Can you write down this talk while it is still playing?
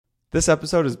This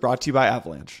episode is brought to you by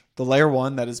Avalanche, the layer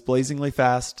 1 that is blazingly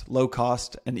fast, low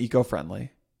cost, and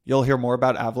eco-friendly. You'll hear more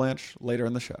about Avalanche later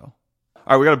in the show. All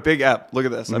right, we got a big ep. Look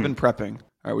at this. I've been prepping.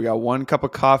 All right, we got 1 cup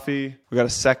of coffee. We got a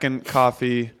second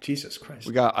coffee. Jesus Christ.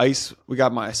 We got ice. We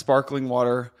got my sparkling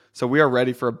water. So we are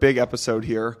ready for a big episode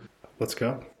here. Let's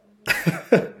go.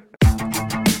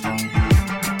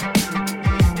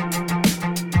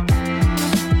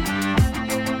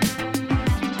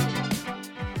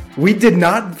 We did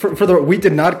not we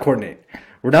did not coordinate.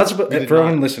 We're not supposed for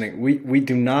everyone listening. We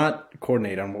do not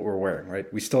coordinate on what we're wearing,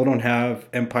 right? We still don't have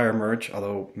Empire merch,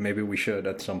 although maybe we should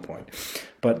at some point.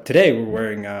 But today we're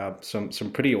wearing some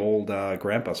pretty old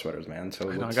grandpa sweaters, man. So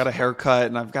I got a haircut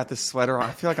and I've got this sweater on.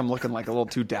 I feel like I'm looking like a little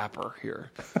too dapper here.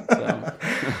 So.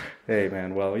 Hey,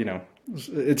 man. Well, you know,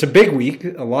 it's a big week,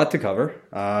 a lot to cover.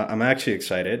 I'm actually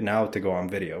excited now to go on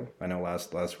video. I know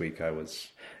last week I was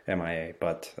MIA,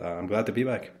 but I'm glad to be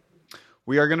back.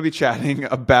 We are going to be chatting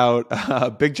about a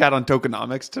big chat on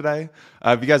tokenomics today.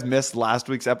 If you guys missed last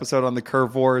week's episode on the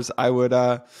Curve Wars,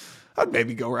 I'd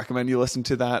maybe go recommend you listen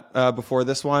to that before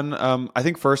this one. I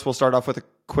think first we'll start off with a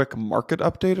quick market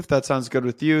update, if that sounds good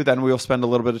with you. Then we'll spend a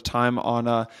little bit of time on,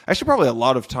 actually probably a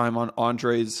lot of time on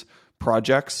Andre's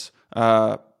projects.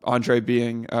 Andre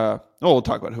being, we'll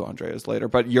talk about who Andre is later,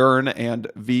 but Yearn and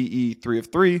VE3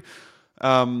 of 3.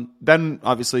 Then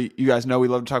obviously you guys know we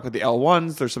love to talk about the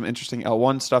L1s. There's some interesting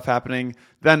L1 stuff happening.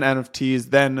 Then NFTs.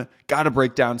 Then got to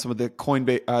break down some of the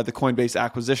Coinbase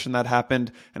acquisition that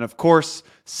happened, and of course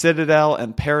Citadel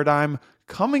and Paradigm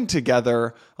coming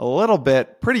together a little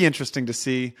bit. Pretty interesting to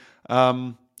see.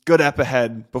 Good ep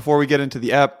ahead. Before we get into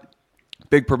the ep,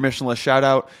 big permissionless shout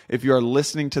out. If you are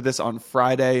listening to this on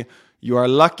Friday, you are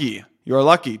lucky. You are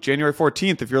lucky. January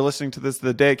 14th, if you're listening to this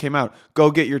the day it came out, go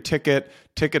get your ticket.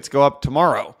 Tickets go up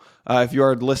tomorrow. If you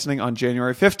are listening on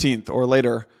January 15th or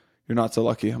later, you're not so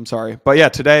lucky. I'm sorry. But yeah,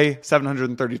 today,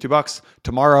 $732.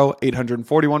 Tomorrow,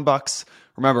 $841.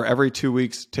 Remember, every 2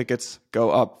 weeks, tickets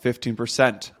go up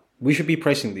 15%. We should be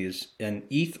pricing these in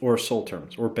ETH or SOL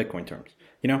terms or Bitcoin terms.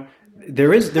 You know,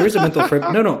 there is a mental frame.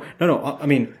 No. I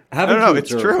mean, it's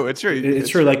true. It's true. It's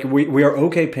true. Like we are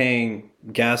okay paying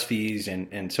gas fees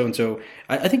and so.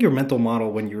 I think your mental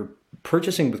model when you're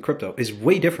purchasing with crypto is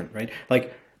way different, right?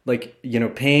 Like you know,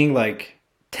 paying like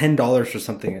 $10 for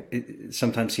something it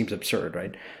sometimes seems absurd,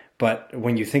 right? But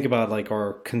when you think about like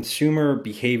our consumer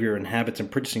behavior and habits and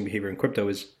purchasing behavior in crypto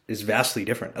is vastly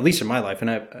different, at least in my life. And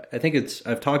I think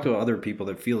I've talked to other people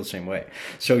that feel the same way.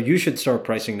 So you should start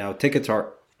pricing now. Tickets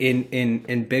are in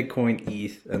Bitcoin,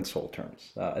 ETH, and SOL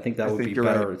terms. I think that would be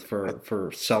better right.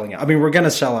 for selling out. I mean, we're going to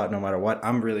sell out no matter what.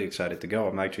 I'm really excited to go.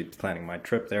 I'm actually planning my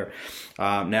trip there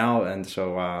now. And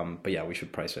so, but yeah, we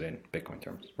should price it in Bitcoin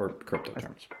terms or crypto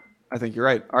terms. I think you're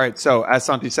right. All right. So as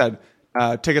Santi said,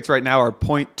 tickets right now are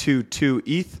 0.22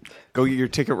 ETH. Go get your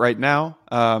ticket right now.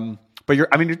 But you're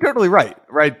totally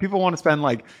right? People want to spend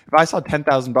like, if I saw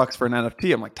 $10,000 for an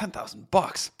NFT, I'm like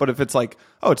 $10,000. But if it's like,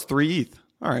 oh, it's 3 ETH.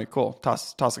 All right, cool.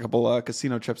 Toss a couple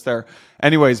casino chips there.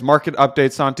 Anyways, market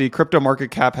update, Santi. Crypto market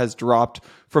cap has dropped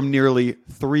from nearly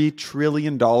 $3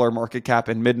 trillion market cap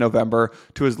in mid-November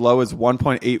to as low as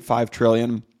 $1.85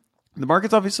 trillion. The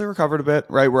market's obviously recovered a bit,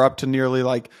 right? We're up to nearly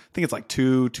I think it's like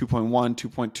 2.1,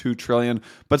 2.2 trillion,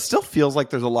 but it still feels like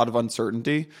there's a lot of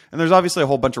uncertainty. And there's obviously a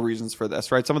whole bunch of reasons for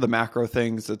this, right? Some of the macro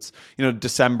things, it's,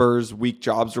 December's weak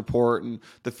jobs report and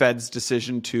the Fed's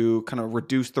decision to kind of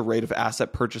reduce the rate of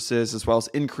asset purchases as well as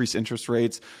increase interest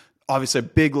rates. Obviously a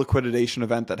big liquidation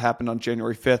event that happened on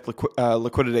January 5th,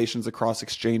 liquidations across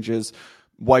exchanges,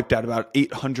 wiped out about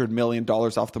 $800 million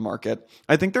off the market.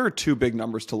 I think there are 2 big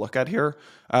numbers to look at here.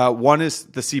 One is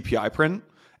the CPI print,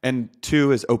 and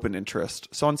 2 is open interest.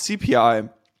 So on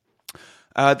CPI,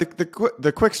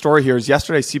 the quick story here is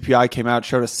yesterday CPI came out,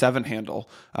 showed a 7 handle,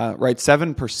 right?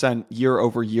 7% year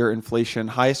over year inflation,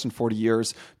 highest in 40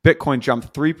 years. Bitcoin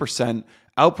jumped 3%,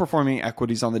 outperforming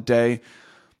equities on the day.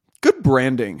 Good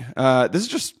branding. This is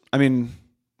just,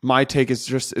 my take is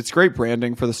just it's great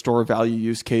branding for the store value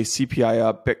use case. CPI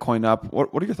up, Bitcoin up.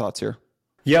 What are your thoughts here?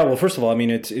 Yeah, well, first of all,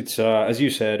 it's as you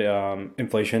said,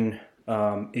 inflation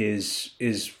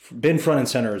is been front and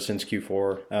center since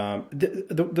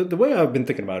Q4. The way I've been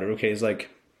thinking about it, okay, is like,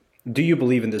 do you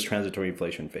believe in this transitory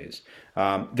inflation phase?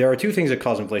 There are 2 things that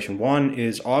cause inflation. One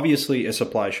is obviously a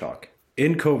supply shock.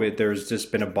 In COVID, there's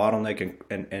just been a bottleneck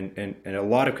and a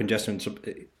lot of congestion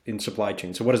in supply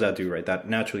chain. So what does that do, right? That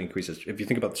naturally increases. If you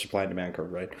think about the supply and demand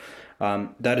curve, right?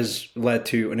 That has led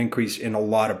to an increase in a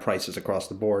lot of prices across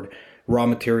the board. raw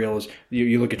materials.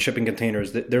 You look at shipping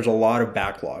containers. There's a lot of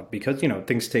backlog because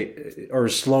things are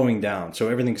slowing down, so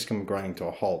everything's come grinding to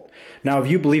a halt. Now, if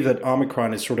you believe that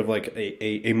Omicron is sort of like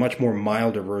a much more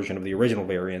milder version of the original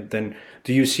variant, then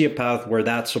do you see a path where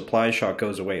that supply shock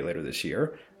goes away later this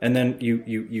year? And then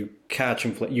you catch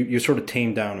you sort of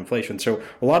tame down inflation. So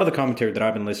a lot of the commentary that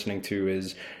I've been listening to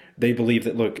is they believe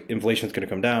that, look, inflation is going to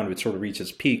come down. It sort of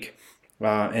reaches peak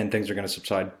and things are going to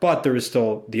subside. But there is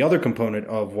still the other component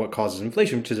of what causes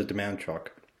inflation, which is a demand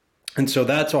shock. And so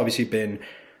that's obviously been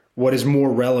what is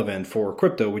more relevant for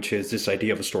crypto, which is this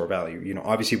idea of a store of value.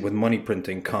 Obviously with money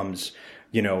printing comes,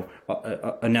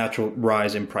 a natural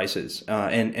rise in prices.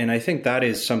 And I think that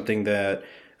is something that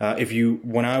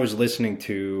when I was listening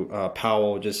to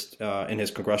Powell just in his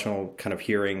congressional kind of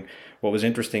hearing, what was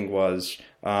interesting was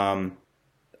a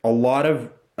lot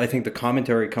of, I think the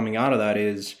commentary coming out of that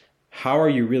is, how are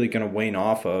you really going to wane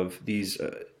off of these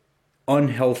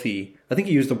unhealthy, I think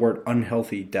he used the word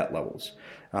unhealthy debt levels.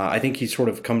 I think he's sort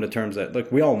of come to terms that,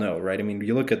 look, we all know, right? I mean,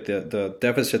 you look at the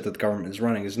deficit that the government is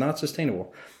running is not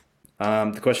sustainable.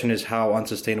 The question is how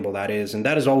unsustainable that is. And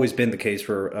that has always been the case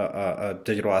for a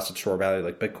digital asset store value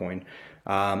like Bitcoin.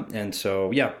 And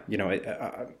so, yeah,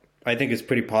 I think it's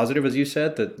pretty positive, as you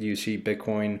said, that you see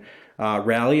Bitcoin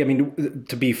rally. I mean,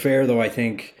 to be fair, though, I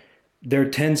think there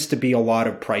tends to be a lot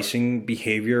of pricing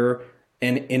behavior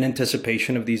and in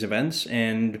anticipation of these events.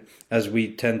 And as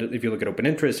we tend to, if you look at open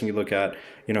interest and you look at,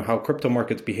 how crypto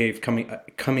markets behave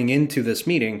coming into this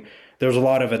meeting, there's a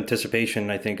lot of anticipation.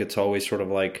 I think it's always sort of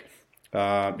like,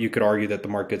 you could argue that the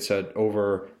markets had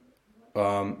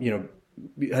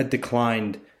had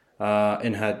declined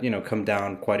and had, come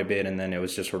down quite a bit. And then it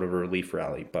was just sort of a relief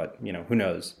rally. But, who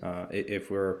knows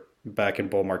if we're back in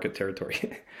bull market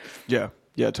territory.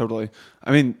 Yeah, totally.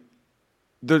 I mean,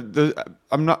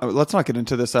 let's not get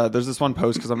into this. There's this one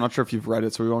post, because I'm not sure if you've read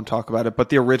it, so we won't talk about it. But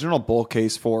the original bull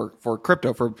case for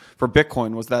crypto, for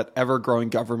Bitcoin, was that ever-growing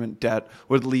government debt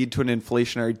would lead to an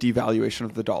inflationary devaluation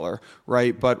of the dollar,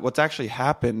 right? But what's actually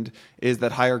happened is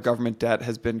that higher government debt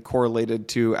has been correlated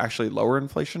to actually lower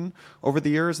inflation over the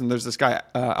years. And there's this guy,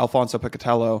 Alfonso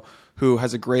Picatello, who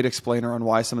has a great explainer on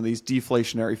why some of these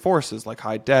deflationary forces like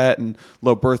high debt and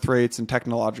low birth rates and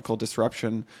technological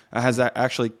disruption has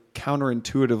actually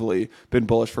counterintuitively been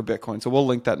bullish for Bitcoin. So we'll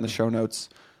link that in the show notes.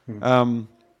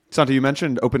 Santi, you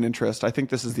mentioned open interest. I think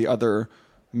this is the other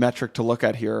metric to look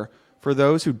at here. For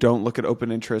those who don't look at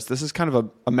open interest, this is kind of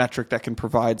a metric that can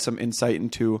provide some insight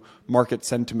into market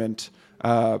sentiment.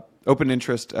 Open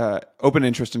interest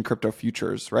in crypto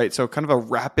futures, right? So kind of a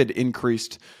rapid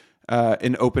increase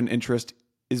in open interest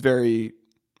is very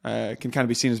can kind of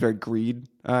be seen as very greed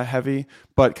heavy,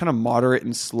 but kind of moderate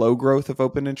and slow growth of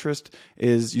open interest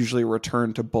is usually a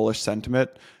return to bullish sentiment.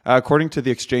 According to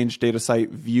the exchange data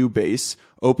site Viewbase,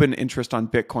 open interest on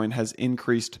Bitcoin has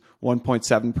increased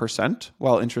 1.7%,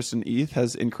 while interest in ETH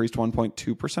has increased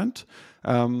 1.2%.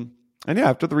 And yeah,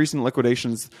 after the recent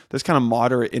liquidations, this kind of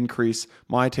moderate increase,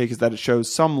 my take is that it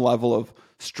shows some level of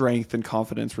strength and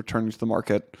confidence returning to the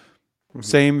market.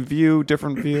 Same view,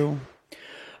 different view?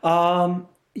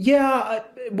 Yeah,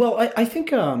 well, I think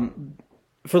for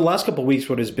the last couple of weeks,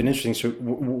 what has been interesting, so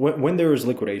when there is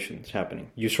liquidations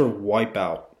happening, you sort of wipe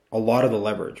out a lot of the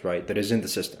leverage, right, that is in the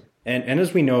system. And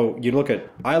as we know, I look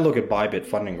at Bybit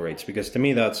funding rates, because to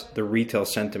me, that's the retail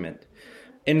sentiment.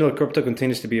 And look, crypto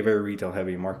continues to be a very retail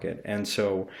heavy market. And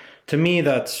so to me,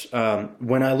 that's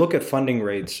when I look at funding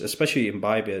rates, especially in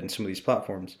Bybit and some of these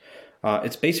platforms,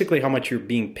 it's basically how much you're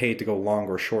being paid to go long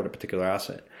or short a particular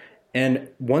asset. And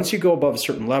once you go above a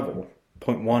certain level,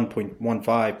 0.1,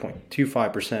 0.15,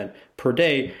 0.25% per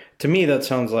day, to me that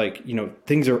sounds like,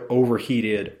 things are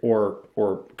overheated or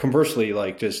conversely,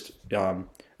 like just on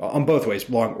both ways,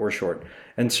 long or short.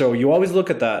 And so you always look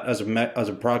at that as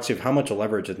a proxy of how much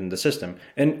leverage is in the system.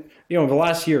 And in the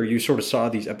last year, you sort of saw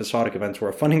these episodic events where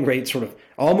a funding rate sort of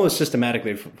almost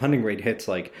systematically, if funding rate hits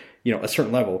like a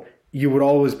certain level, you would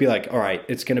always be like, all right,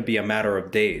 it's going to be a matter of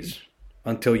days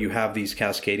until you have these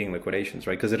cascading liquidations,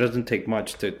 right? Because it doesn't take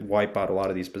much to wipe out a lot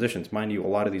of these positions. Mind you, a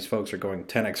lot of these folks are going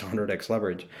 10x, 100x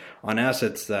leverage on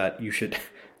assets that you should,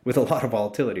 with a lot of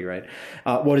volatility, right?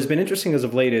 What has been interesting as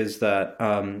of late is that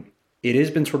it has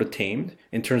been sort of tamed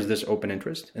in terms of this open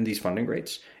interest and these funding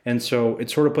rates. And so it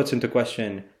sort of puts into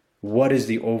question, what is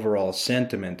the overall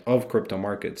sentiment of crypto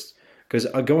markets? Because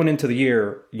going into the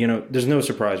year, there's no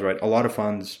surprise, right? A lot of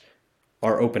funds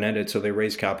are open-ended, so they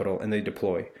raise capital and they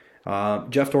deploy.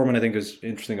 Jeff Dorman, I think, is an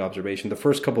interesting observation. The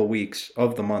first couple of weeks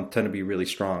of the month tend to be really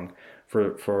strong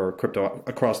for crypto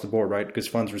across the board, right? Because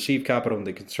funds receive capital and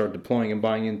they can start deploying and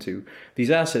buying into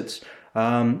these assets.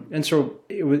 And so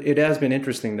it has been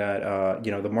interesting that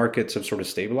the markets have sort of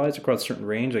stabilized across a certain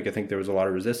range. Like I think there was a lot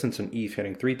of resistance in ETH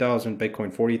hitting 3,000,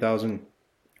 Bitcoin 40,000,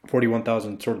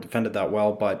 41,000 sort of defended that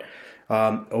well, but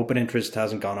open interest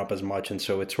hasn't gone up as much, and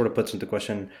so it sort of puts into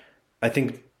question. I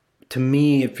think to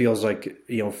me it feels like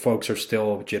folks are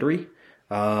still jittery,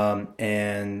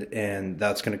 and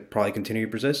that's going to probably continue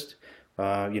to persist.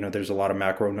 There's a lot of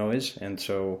macro noise, and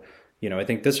so I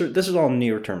think this is all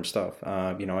near term stuff.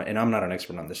 And I'm not an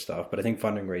expert on this stuff, but I think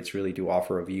funding rates really do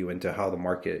offer a view into how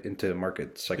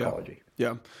market psychology.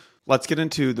 Yeah. Let's get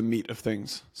into the meat of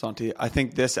things, Santi. I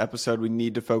think this episode we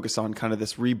need to focus on kind of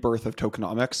this rebirth of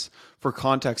tokenomics. For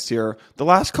context here, the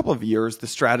last couple of years, the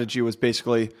strategy was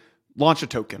basically launch a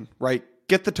token, right?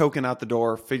 Get the token out the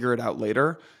door, figure it out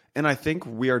later. And I think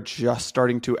we are just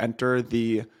starting to enter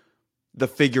the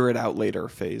figure it out later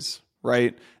phase,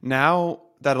 right? Now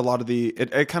that a lot of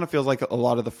it kind of feels like a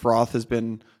lot of the froth has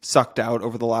been sucked out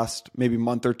over the last maybe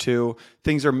month or two.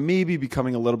 Things are maybe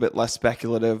becoming a little bit less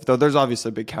speculative, though there's obviously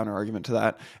a big counter argument to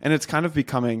that. And it's kind of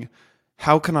becoming,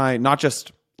 how can I not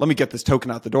just let me get this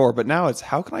token out the door, but now it's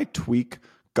how can I tweak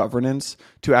governance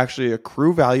to actually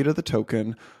accrue value to the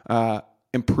token,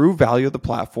 improve value of the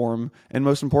platform, and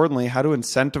most importantly, how to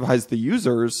incentivize the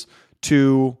users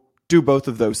to do both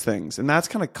of those things. And that's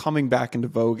kind of coming back into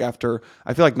vogue after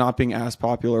I feel like not being as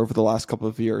popular over the last couple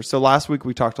of years. So last week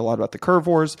we talked a lot about the curve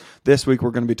wars. This week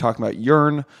we're going to be talking about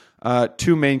Yearn.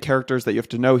 Two main characters that you have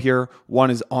to know here.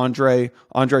 One is Andre.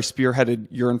 Andre spearheaded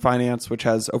Yearn Finance, which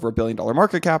has over $1 billion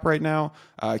market cap right now.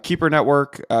 Keeper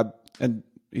Network, and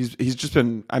he's just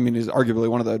been, he's arguably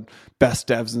one of the best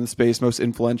devs in the space, most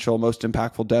influential, most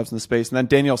impactful devs in the space. And then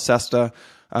Daniel Sesta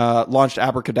launched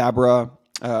Abracadabra,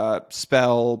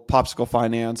 Spell, Popsicle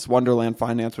Finance, Wonderland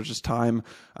Finance, which is Time,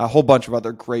 a whole bunch of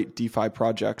other great DeFi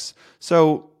projects.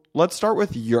 So let's start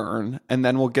with Yearn, and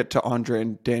then we'll get to Andre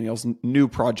and Daniel's new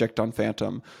project on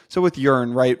Phantom. So with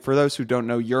Yearn, right, for those who don't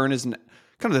know, Yearn is kind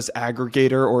of this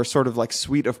aggregator or sort of like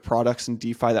suite of products in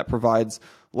DeFi that provides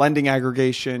lending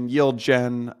aggregation, yield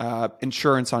gen,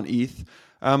 insurance on ETH.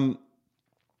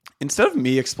 Instead of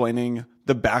me explaining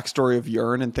the backstory of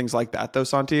Yearn and things like that, though,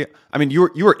 Santi, you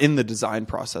were in the design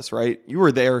process, right? You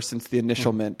were there since the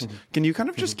initial mint. Mm-hmm. Can you kind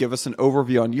of just give us an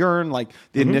overview on Yearn, like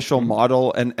the initial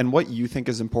model, and what you think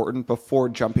is important before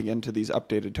jumping into these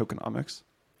updated tokenomics?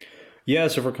 Yeah,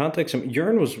 so for context,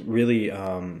 Yearn was really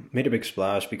made a big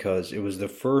splash because it was the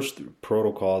first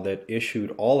protocol that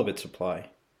issued all of its supply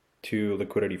to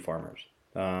liquidity farmers.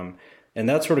 And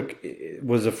that sort of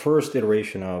was the first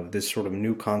iteration of this sort of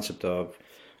new concept of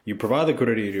you provide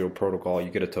liquidity to your protocol, you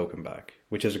get a token back,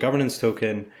 which is a governance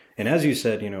token. And as you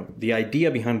said, the idea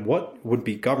behind what would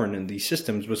be governed in these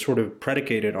systems was sort of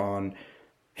predicated on,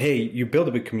 hey, you build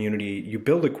a big community, you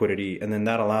build liquidity, and then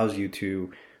that allows you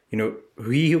to,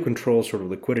 he who controls sort of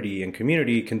liquidity and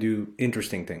community can do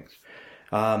interesting things.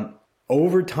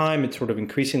 Over time, it sort of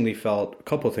increasingly felt a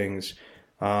couple things.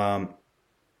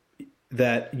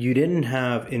 That you didn't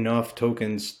have enough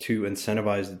tokens to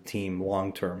incentivize the team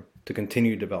long term to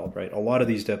continue to develop, right? A lot of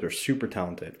these devs are super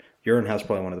talented. Yearn has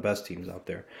probably one of the best teams out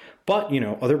there. But,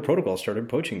 other protocols started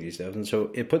poaching these devs. And so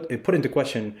it put into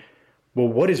question, well,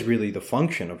 what is really the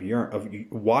function of Yearn, of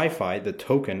Wi-Fi, the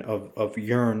token of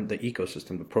Yearn, the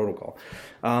ecosystem, the protocol?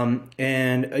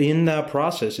 And in that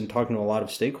process, in talking to a lot of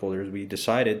stakeholders, we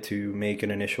decided to make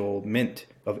an initial mint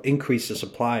of increase the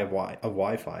supply of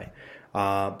Wi-Fi.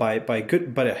 By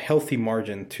a healthy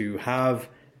margin to have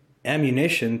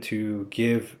ammunition to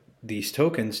give these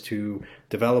tokens to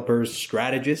developers,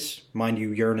 strategists. Mind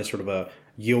you, Yearn is sort of a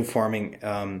yield farming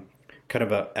kind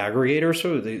of a aggregator.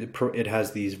 So it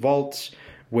has these vaults,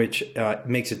 which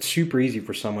makes it super easy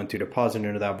for someone to deposit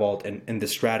into that vault, and the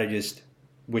strategists,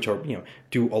 which are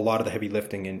do a lot of the heavy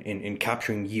lifting in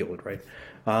capturing yield, right?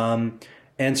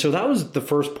 And so that was the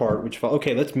first part, which felt,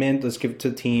 okay, let's mint, let's give it to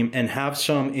the team and have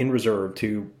some in reserve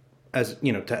to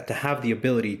have the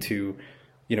ability to,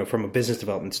 from a business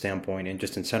development standpoint and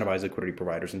just incentivize liquidity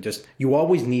providers. And just, you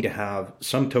always need to have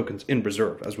some tokens in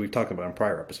reserve, as we've talked about in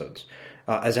prior episodes,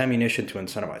 as ammunition to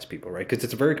incentivize people, right? Because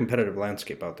it's a very competitive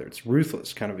landscape out there. It's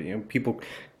ruthless, kind of, people,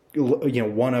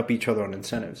 one up each other on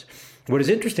incentives. What is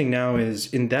interesting now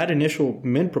is in that initial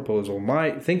mint proposal,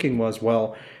 my thinking was,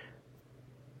 well,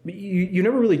 you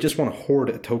never really just want to hoard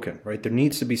a token, right? There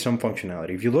needs to be some functionality.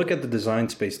 If you look at the design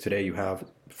space today, you have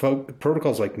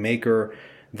protocols like Maker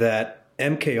that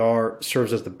MKR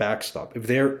serves as the backstop. If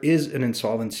there is an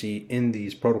insolvency in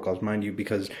these protocols, mind you,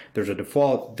 because there's a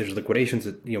default, there's liquidations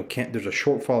that there's a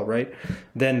shortfall, right?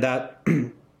 Then that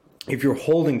if you're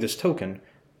holding this token,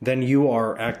 then you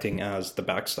are acting as the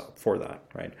backstop for that,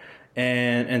 right?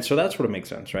 And so that sort of makes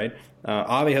sense, right?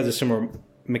 Aave has a similar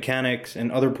mechanics,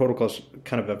 and other protocols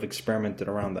kind of have experimented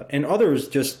around that. And others,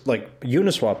 just like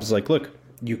Uniswap, is like, look,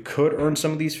 you could earn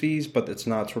some of these fees, but it's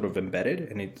not sort of embedded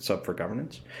and it's up for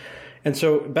governance. And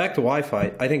so back to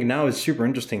Wi-Fi, I think now is super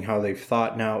interesting how they've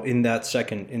thought now in that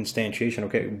second instantiation,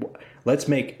 okay, let's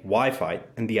make Wi-Fi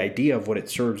and the idea of what it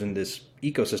serves in this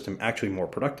ecosystem actually more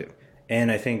productive.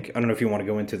 And I think, I don't know if you want to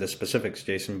go into the specifics,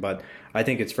 Jason, but I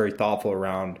think it's very thoughtful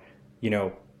around,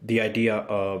 the idea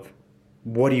of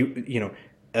what do you,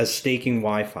 as staking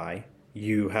Wi-Fi,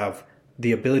 you have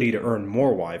the ability to earn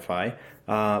more Wi-Fi,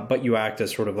 but you act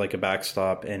as sort of like a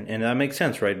backstop. And that makes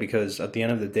sense, right? Because at the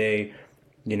end of the day,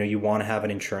 you want to have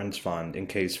an insurance fund in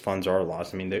case funds are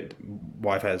lost. I mean,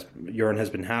 Yearn has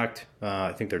been hacked.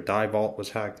 I think their DAI vault was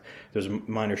hacked. There's a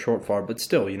minor shortfall, but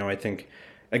still, I think,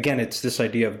 again, it's this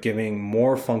idea of giving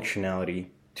more functionality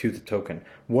to the token.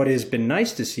 What has been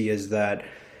nice to see is that,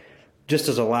 just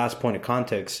as a last point of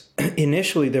context,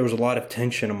 initially there was a lot of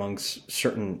tension amongst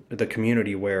the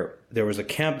community where there was a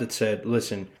camp that said,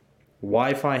 listen,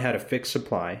 Wi-Fi had a fixed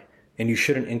supply and you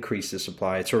shouldn't increase the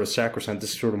supply. It's sort of sacrosanct.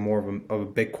 This is sort of more of a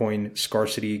Bitcoin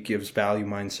scarcity gives value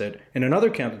mindset. And another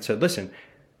camp that said, listen,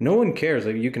 no one cares.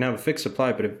 Like, you can have a fixed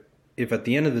supply, but if at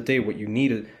the end of the day what you need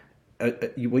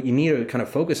to kind of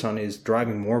focus on is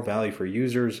driving more value for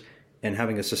users and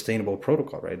having a sustainable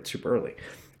protocol, right? It's super early.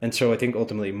 And so I think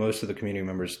ultimately most of the community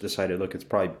members decided, look, it's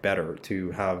probably better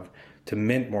to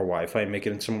mint more Wi-Fi and make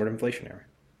it somewhat inflationary.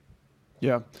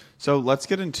 Yeah. So let's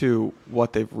get into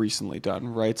what they've recently done,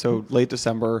 right? So late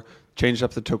December, changed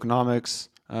up the tokenomics.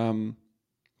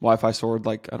 Wi-Fi soared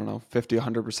like, I don't know, 50,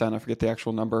 100%. I forget the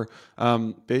actual number.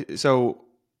 So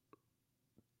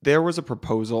there was a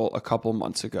proposal a couple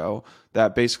months ago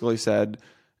that basically said,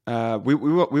 we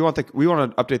want to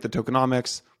update the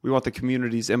tokenomics. We want the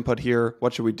community's input here.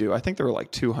 What should we do? I think there were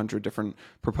like 200 different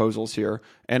proposals here.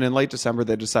 And in late December,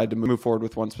 they decided to move forward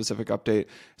with one specific update.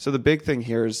 So the big thing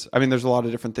here is, I mean, there's a lot of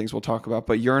different things we'll talk about,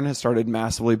 but Yearn has started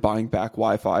massively buying back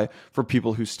Wi-Fi for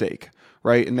people who stake,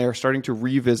 right? And they're starting to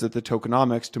revisit the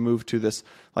tokenomics to move to this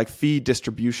like fee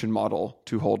distribution model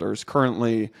to holders.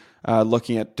 Currently,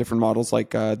 looking at different models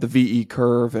like the VE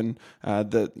curve and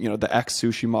the X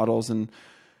sushi models, and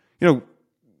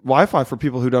Wi-Fi, for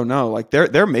people who don't know, like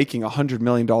they're making $100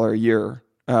 million a year,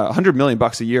 $100 million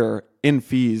a year in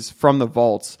fees from the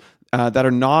vaults that are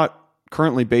not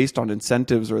currently based on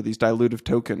incentives or these dilutive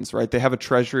tokens, right? They have a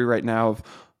treasury right now of,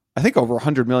 I think, over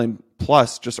 100 million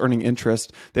plus just earning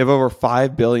interest. They have over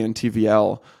 5 billion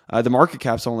TVL. The market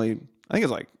cap's only, I think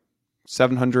it's like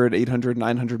 700, 800,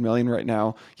 900 million right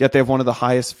now, yet they have one of the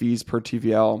highest fees per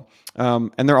TVL.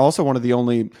 And they're also one of the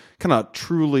only kind of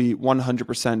truly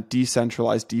 100%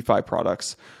 decentralized DeFi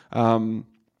products. And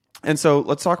so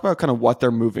let's talk about kind of what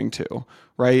they're moving to,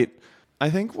 right? I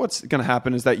think what's going to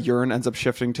happen is that Yearn ends up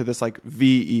shifting to this like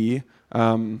VE.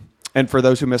 And for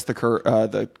those who missed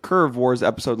the Curve Wars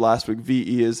episode last week,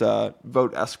 VE is a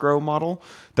vote escrow model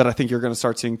that I think you're going to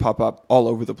start seeing pop up all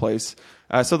over the place.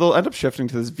 So they'll end up shifting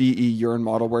to this VE Yearn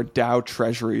model where DAO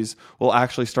treasuries will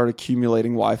actually start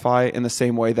accumulating Wi-Fi in the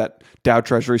same way that DAO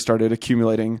treasuries started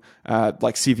accumulating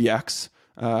like CVX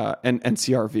and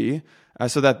CRV,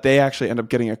 so that they actually end up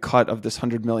getting a cut of this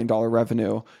 $100 million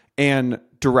revenue and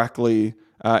directly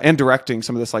and directing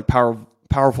some of this like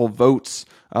powerful votes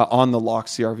on the locked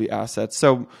CRV assets.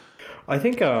 So I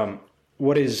think if we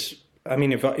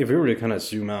were to kind of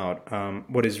zoom out,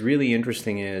 what is really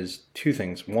interesting is two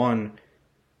things. One,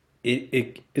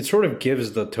 it sort of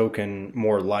gives the token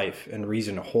more life and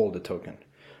reason to hold the token,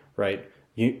 right?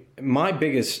 My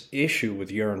biggest issue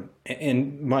with Yearn,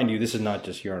 and mind you, this is not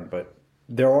just Yearn, but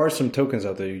there are some tokens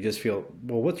out there you just feel,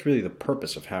 well, what's really the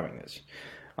purpose of having this?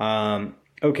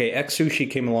 Okay, XSushi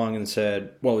came along and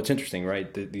said, well, it's interesting,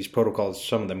 right? These protocols,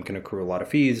 some of them can accrue a lot of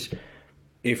fees.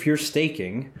 If you're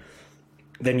staking,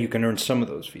 then you can earn some of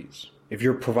those fees. If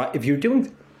you're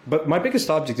doing, but my biggest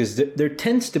object is that there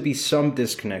tends to be some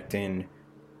disconnect in,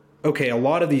 okay, a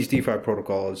lot of these DeFi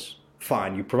protocols,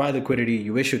 fine, you provide liquidity,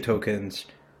 you issue tokens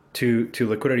to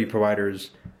liquidity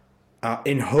providers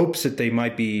in hopes that they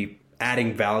might be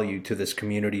adding value to this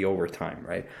community over time,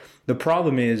 right? The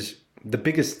problem is, the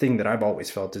biggest thing that I've always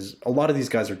felt is a lot of these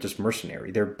guys are just mercenary.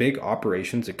 They're big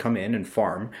operations that come in and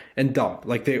farm and dump.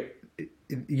 Like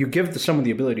you give someone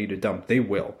the ability to dump, they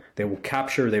will. They will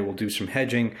capture, they will do some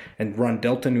hedging and run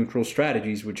delta neutral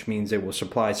strategies, which means they will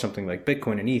supply something like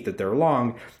Bitcoin and ETH that they're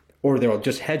long, or they'll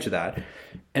just hedge that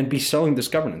and be selling this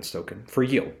governance token for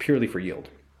yield, purely for yield.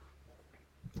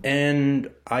 And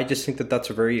I just think that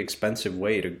that's a very expensive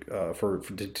way to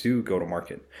go to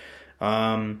market.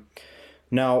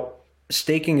 Now,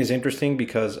 staking is interesting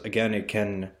because again, it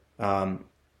can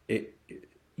it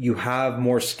you have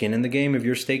more skin in the game if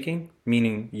you're staking,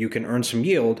 meaning you can earn some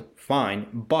yield, fine,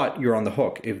 but you're on the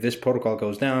hook. If this protocol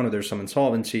goes down or there's some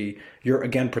insolvency, you're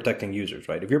again protecting users,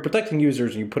 right? If you're protecting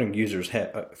users and you're putting users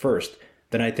first,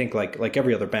 then I think like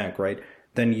every other bank, right?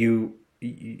 Then you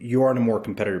are in a more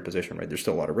competitive position, right? There's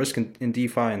still a lot of risk in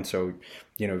DeFi, and so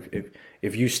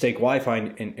if you stake Wi-Fi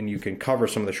and you can cover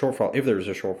some of the shortfall, if there's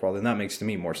a shortfall, then that makes to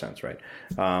me more sense, right?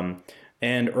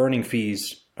 And earning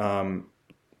fees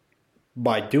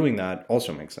by doing that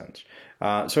also makes sense.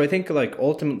 So I think like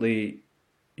ultimately,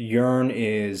 Yearn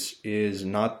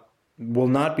will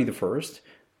not be the first,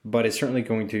 but it's certainly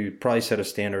going to probably set a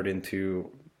standard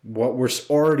into what we're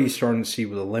already starting to see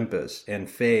with Olympus and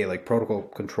Fei, like protocol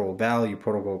control value,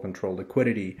 protocol control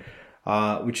liquidity,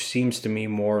 which seems to me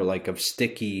more like of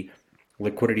sticky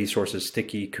liquidity sources,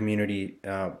 sticky community,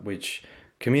 which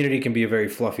community can be a very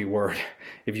fluffy word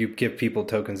if you give people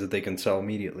tokens that they can sell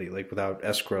immediately, like without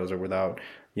escrows or without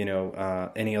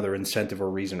any other incentive or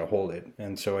reason to hold it.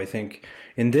 And so I think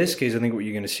in this case, I think what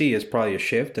you're going to see is probably a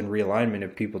shift and realignment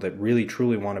of people that really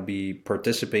truly want to be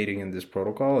participating in this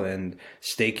protocol and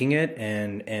staking it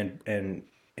and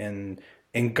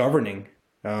governing.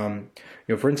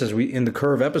 For instance, we in the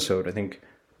Curve episode, I think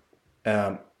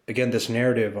again, this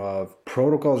narrative of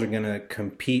protocols are going to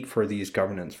compete for these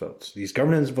governance votes. These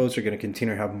governance votes are going to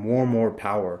continue to have more and more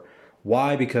power.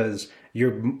 Why? Because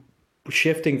you're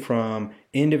shifting from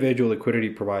individual liquidity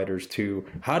providers to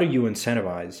how do you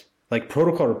incentivize, like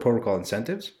protocol to protocol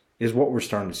incentives is what we're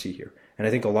starting to see here. And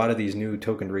I think a lot of these new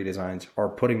token redesigns are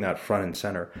putting that front and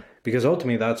center because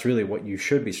ultimately that's really what you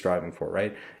should be striving for,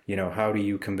 right? How do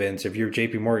you convince, if you're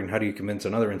JP Morgan, how do you convince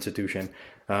another institution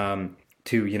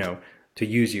to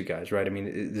use you guys, right? I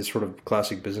mean, this sort of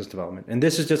classic business development. And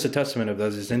this is just a testament of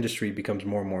as this industry becomes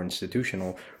more and more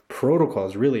institutional,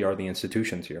 protocols really are the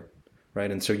institutions here,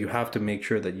 right? And so you have to make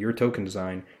sure that your token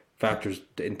design factors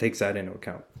and takes that into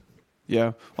account.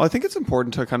 Yeah. Well, I think it's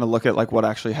important to kind of look at like what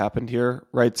actually happened here,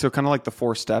 right? So kind of like the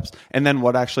 4 steps and then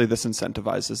what actually this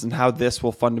incentivizes and how this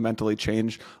will fundamentally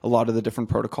change a lot of the different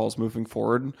protocols moving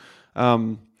forward.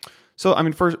 So, I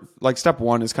mean, first, like step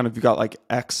 1 is kind of, you got like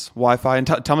X Wi-Fi, and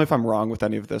tell me if I'm wrong with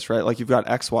any of this, right? Like you've got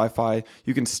X Wi-Fi,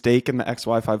 you can stake in the X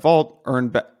Wi-Fi vault,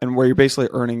 and where you're basically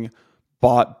earning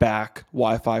bought back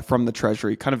Wi-Fi from the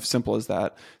treasury, kind of simple as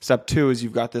that. Step 2 is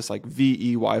you've got this like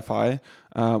VE Wi-Fi,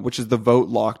 which is the vote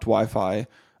locked Wi-Fi.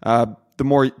 The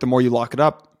more you lock it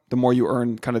up, the more you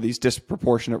earn kind of these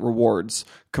disproportionate rewards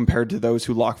compared to those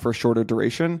who lock for a shorter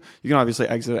duration. You can obviously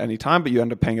exit at any time, but you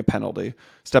end up paying a penalty.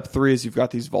 Step 3 is you've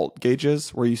got these vault gauges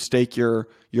where you stake your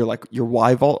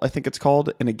Y vault, I think it's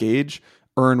called, in a gauge,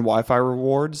 earn Wi-Fi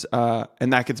rewards,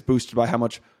 and that gets boosted by how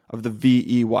much of the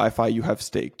VE Wi-Fi you have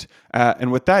staked. And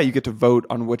with that, you get to vote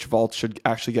on which vaults should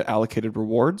actually get allocated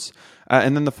rewards.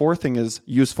 And then the 4th thing is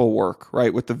useful work,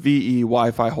 right? With the VE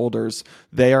Wi-Fi holders,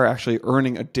 they are actually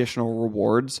earning additional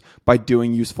rewards by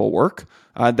doing useful work.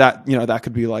 That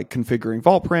could be like configuring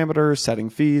vault parameters, setting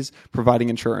fees, providing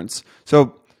insurance.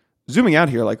 So zooming out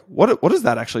here, like what does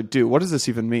that actually do? What does this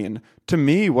even mean? To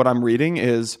me, what I'm reading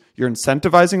is you're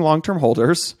incentivizing long-term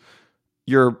holders.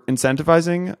 You're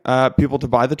incentivizing people to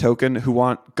buy the token who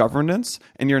want governance,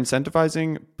 and you're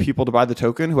incentivizing people to buy the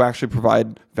token who actually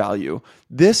provide value.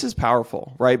 This is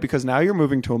powerful, right? Because now you're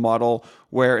moving to a model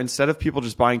where instead of people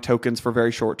just buying tokens for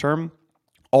very short term,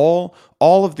 all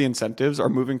of the incentives are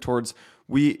moving towards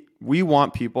we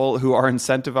want people who are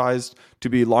incentivized to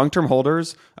be long-term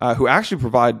holders who actually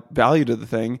provide value to the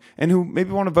thing and who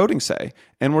maybe want a voting say.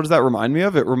 And what does that remind me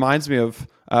of? It reminds me of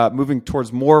moving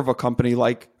towards more of a company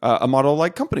like a model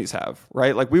like companies have,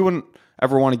 right? Like we wouldn't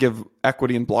ever want to give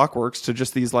equity in Blockworks to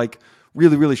just these like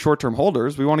really, really short-term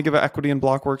holders. We want to give equity in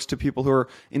Blockworks to people who are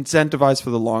incentivized for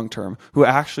the long term, who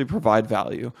actually provide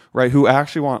value, right? Who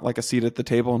actually want like a seat at the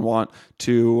table and want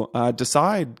to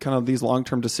decide kind of these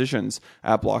long-term decisions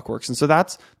at Blockworks. And so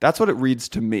that's what it reads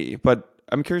to me. But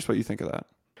I'm curious what you think of that.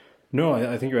 No,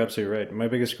 I think you're absolutely right. My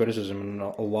biggest criticism in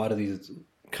a lot of these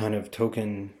kind of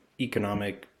token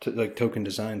token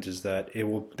designs is that they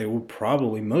will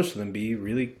probably, most of them, be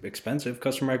really expensive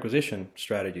customer acquisition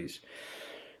strategies.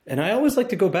 And I always like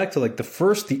to go back to like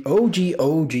the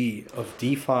OG of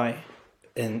DeFi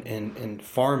and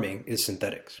farming is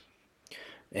synthetics.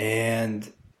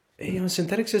 And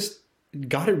synthetics just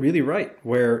got it really right.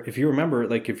 Where if you remember,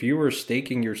 like if you were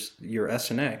staking your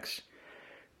SNX,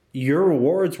 your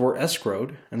rewards were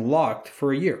escrowed and locked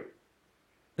for a year.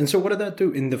 And so what did that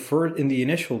do? In the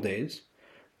initial days,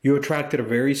 you attracted a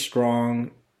very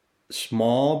strong,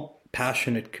 small,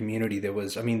 passionate community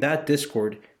that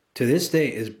Discord to this day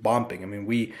is bumping. I mean,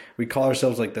 we call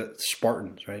ourselves like the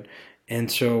Spartans, right?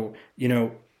 And so,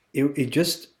 it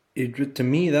to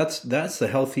me, that's the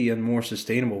healthy and more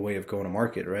sustainable way of going to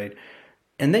market, right?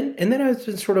 And then I've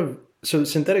been so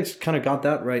Synthetix kind of got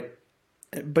that right,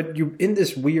 but you in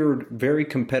this weird, very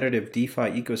competitive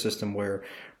DeFi ecosystem where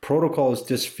protocols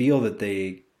just feel that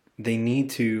they need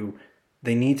to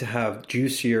have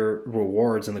juicier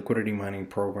rewards and liquidity mining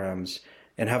programs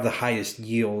and have the highest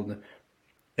yield.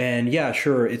 And yeah,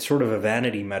 sure, it's sort of a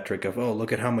vanity metric of, oh,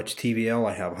 look at how much TVL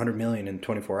I have, 100 million in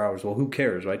 24 hours. Well, who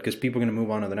cares, right? Because people are going to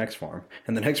move on to the next farm,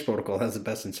 and the next protocol has the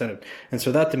best incentive. And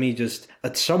so that to me just,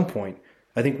 at some point,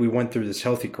 I think we went through this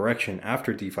healthy correction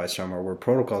after DeFi summer where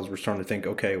protocols were starting to think,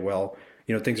 okay, well,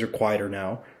 things are quieter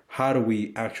now. How do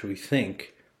we actually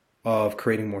think of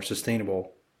creating more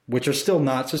sustainable, which are still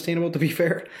not sustainable to be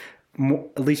fair,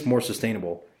 at least more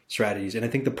sustainable strategies? And I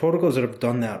think the protocols that have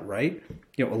done that right,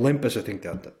 Olympus, I think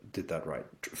that did that right.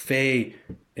 Fei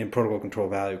in protocol control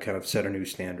value kind of set a new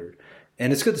standard,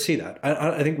 and it's good to see that.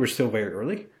 I think we're still very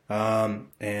early,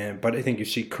 but I think you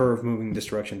see Curve moving this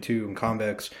direction too, and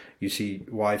Convex. You see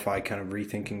Wi-Fi kind of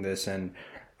rethinking this, and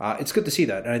it's good to see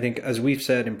that. And I think, as we've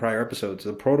said in prior episodes,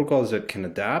 the protocols that can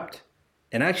adapt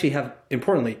and actually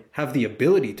importantly have the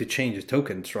ability to change the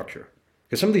token structure,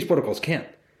 because some of these protocols can't.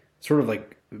 It's sort of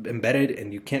like embedded,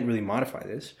 and you can't really modify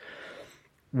this,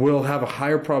 will have a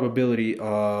higher probability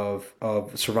of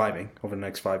surviving over the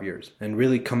next 5 years and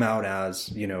really come out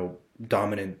as,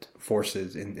 dominant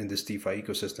forces in this DeFi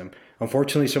ecosystem.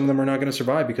 Unfortunately, some of them are not going to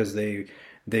survive because they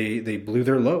blew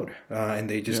their load, and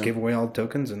they just gave away all the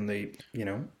tokens, and they.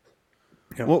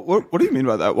 Well, what do you mean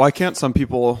by that? Why can't some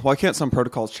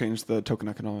protocols change the token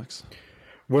economics?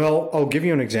 Well, I'll give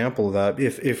you an example of that.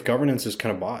 If governance is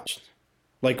kind of botched,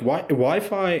 like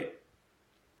Wi-Fi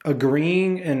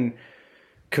agreeing and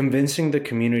convincing the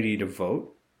community to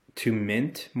vote to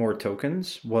mint more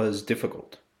tokens was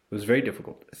difficult. It was very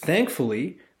difficult.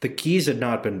 Thankfully, the keys had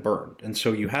not been burned, and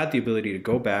so you had the ability to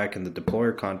go back, and the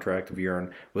deployer contract of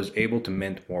Yearn was able to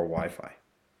mint more Wi-Fi.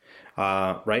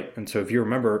 Right? And so if you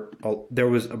remember, there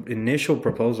was an initial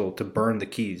proposal to burn the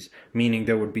keys, meaning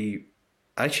there would be,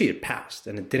 actually it passed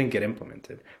and it didn't get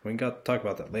implemented. We got to talk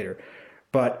about that later.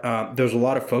 But there's a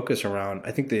lot of focus around,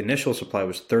 I think the initial supply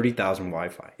was 30,000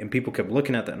 Wi-Fi, and people kept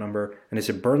looking at that number and they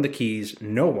said, burn the keys.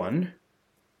 No one,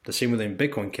 the same within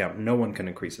Bitcoin camp, no one can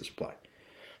increase the supply.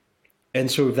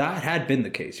 And so that had been the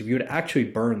case. If you had actually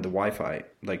burned the Wi-Fi,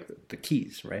 like the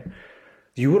keys, right,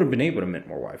 you would have been able to mint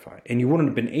more Wi-Fi, and you wouldn't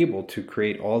have been able to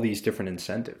create all these different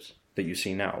incentives that you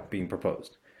see now being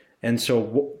proposed. And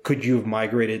so could you have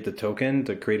migrated the token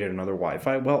to create another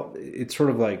Wi-Fi? Well, it's sort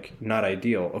of like not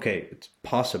ideal. Okay, it's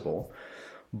possible,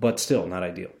 but still not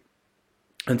ideal.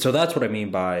 And so that's what I mean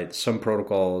by some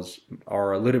protocols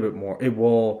are a little bit more,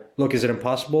 is it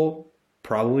impossible?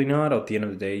 Probably not. At the end of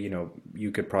the day,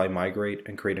 you could probably migrate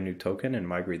and create a new token and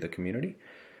migrate the community.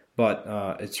 But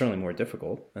it's certainly more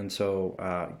difficult. And so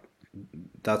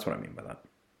that's what I mean by that.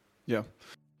 Yeah.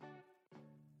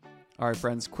 All right,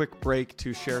 friends, quick break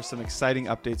to share some exciting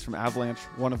updates from Avalanche,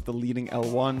 one of the leading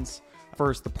L1s.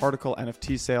 First, the Particle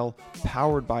NFT sale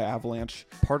powered by Avalanche.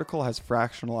 Particle has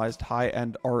fractionalized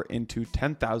high-end art into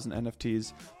 10,000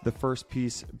 NFTs, the first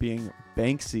piece being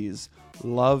Banksy's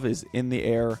Love is in the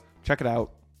Air. Check it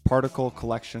out,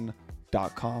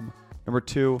 particlecollection.com. Number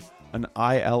two, an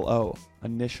ILO,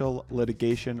 initial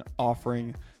litigation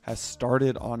offering, has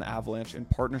started on Avalanche in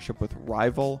partnership with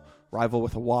Rival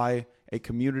with a Y, a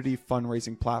community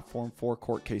fundraising platform for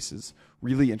court cases.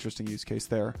 Really interesting use case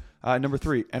there. Number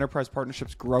three, enterprise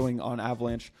partnerships growing on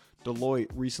Avalanche. Deloitte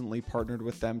recently partnered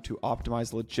with them to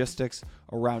optimize logistics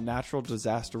around natural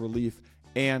disaster relief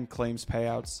and claims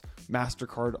payouts.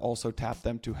 MasterCard also tapped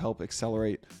them to help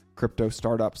accelerate crypto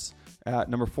startups.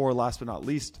 Number four, last but not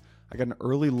least, I got an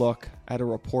early look at a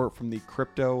report from the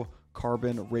Crypto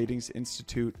Carbon Ratings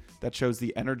Institute that shows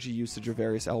the energy usage of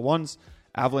various L1s.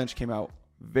 Avalanche came out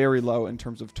very low in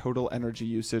terms of total energy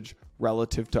usage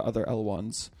relative to other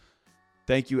L1s.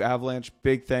 Thank you, Avalanche.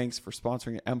 Big thanks for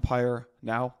sponsoring Empire.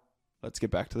 Now, let's get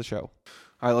back to the show.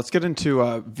 All right, let's get into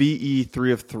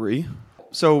VE3 of 3.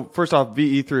 So first off,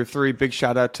 VE3 of 3, big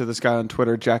shout out to this guy on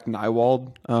Twitter, Jack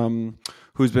Nywald,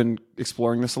 who's been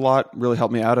exploring this a lot. Really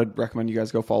helped me out. I'd recommend you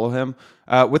guys go follow him.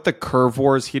 With the curve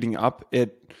wars heating up,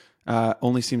 it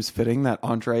only seems fitting that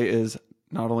Andre is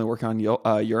not only working on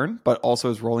Yearn, but also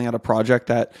is rolling out a project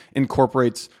that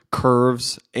incorporates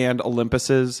curves and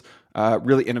Olympus's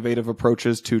really innovative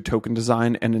approaches to token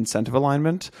design and incentive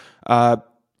alignment.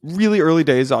 Really early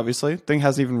days, obviously. Thing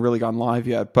hasn't even really gone live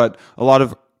yet, but a lot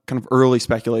of kind of early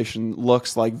speculation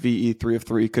looks like VE 3 of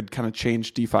 3 could kind of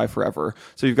change DeFi forever.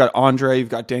 So you've got Andre, you've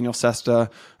got Daniel Sesta.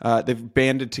 They've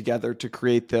banded together to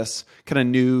create this kind of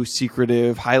new,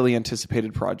 secretive, highly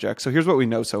anticipated project. So here's what we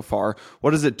know so far.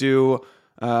 What does it do?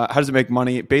 How does it make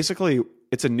money? Basically,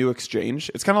 it's a new exchange.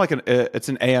 It's kind of like it's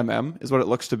an AMM is what it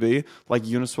looks to be, like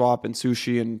Uniswap and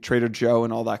Sushi and Trader Joe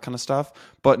and all that kind of stuff.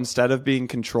 But instead of being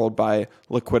controlled by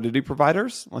liquidity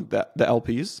providers like the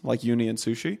LPs, like Uni and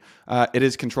Sushi, it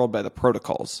is controlled by the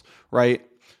protocols, right?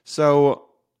 So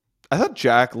I thought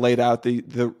Jack laid out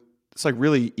the it's like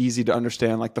really easy to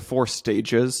understand, like the 4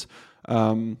 stages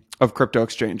of crypto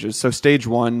exchanges. So stage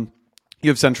 1, you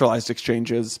have centralized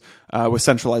exchanges with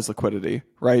centralized liquidity,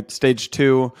 right? Stage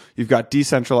 2, you've got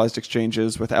decentralized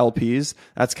exchanges with LPs.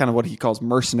 That's kind of what he calls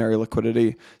mercenary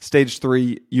liquidity. Stage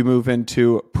 3, you move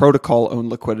into protocol-owned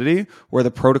liquidity, where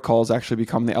the protocols actually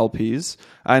become the LPs.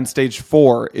 And stage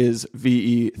 4 is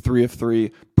VE 3 of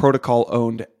 3,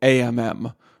 protocol-owned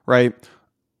AMM, right?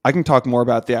 I can talk more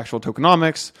about the actual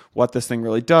tokenomics, what this thing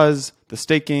really does, the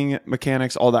staking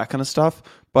mechanics, all that kind of stuff.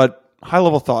 But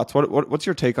high-level thoughts. What's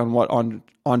your take on what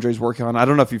Andre's working on? I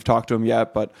don't know if you've talked to him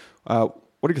yet, but what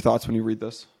are your thoughts when you read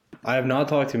this? I have not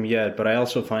talked to him yet, but I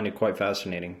also find it quite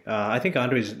fascinating. I think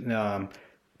Andre's.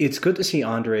 It's good to see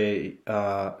Andre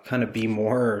kind of be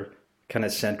more kind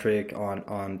of centric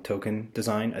on token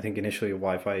design. I think initially at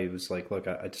Wi-Fi it was like, look,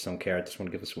 I just don't care. I just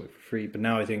want to give this away for free. But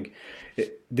now I think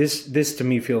this to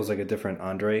me feels like a different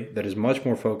Andre that is much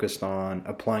more focused on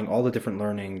applying all the different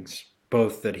learnings,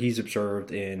 both that he's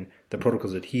observed in the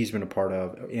protocols that he's been a part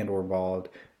of and or involved,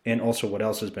 and also what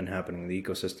else has been happening in the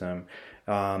ecosystem.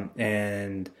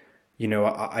 And, you know,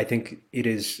 I think it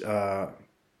is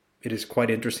quite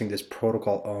interesting, this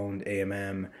protocol-owned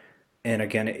AMM. And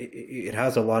again, it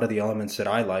has a lot of the elements that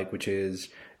I like, which is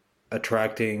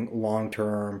attracting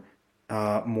long-term,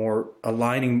 more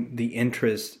aligning the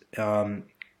interest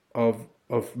of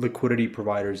liquidity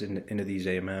providers into these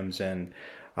AMMs. And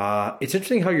it's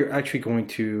interesting how you're actually going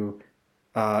to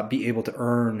be able to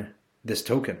earn this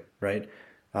token, right?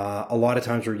 A lot of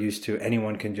times we're used to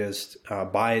anyone can just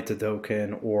buy it, the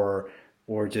token, or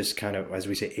just kind of, as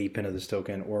we say, ape into this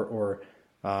token, or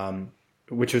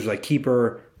which was like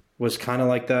Keeper was kind of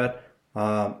like that.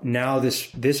 Now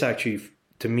this actually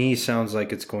to me sounds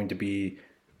like it's going to be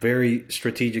very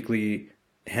strategically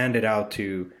handed out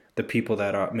to the people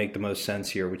that make the most sense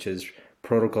here, which is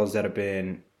protocols that have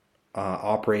been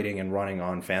operating and running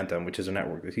on Phantom, which is a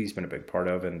network that he's been a big part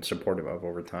of and supportive of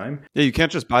over time. Yeah, you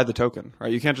can't just buy the token,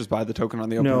 right? You can't just buy the token on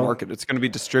the open market. It's going to be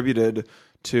distributed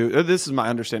to, this is my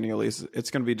understanding at least, it's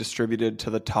going to be distributed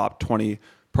to the top 20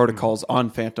 protocols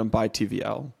on Phantom by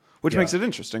TVL, which makes it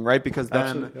interesting, right? Because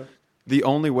then the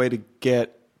only way to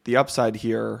get the upside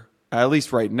here, at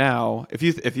least right now, if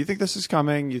you think this is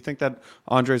coming, you think that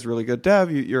Andre's really good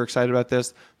dev, you're excited about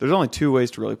this. There's only 2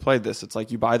 ways to really play this. It's like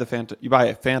you buy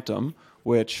a Phantom,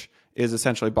 which is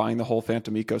essentially buying the whole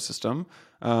Phantom ecosystem,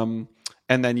 and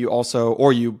then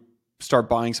you start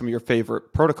buying some of your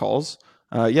favorite protocols.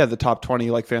 The top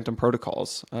 20 like Phantom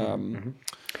protocols.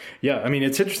 Yeah, I mean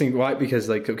it's interesting. Why? Because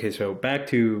so back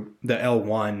to the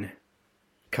L1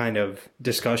 kind of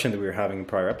discussion that we were having in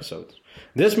prior episodes.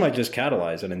 This might just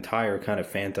catalyze an entire kind of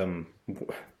Phantom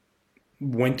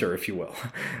winter, if you will,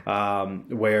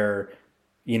 where,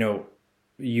 you know,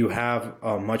 you have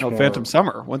a much more Phantom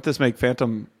summer. Wouldn't this make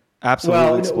Phantom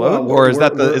absolutely explode? Or is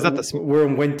that the we're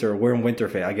in winter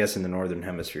phase, I guess, in the northern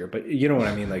hemisphere. But you know what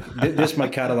I mean? Like this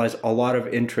might catalyze a lot of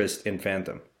interest in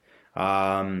Phantom.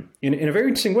 In a very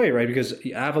interesting way, right? Because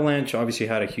Avalanche obviously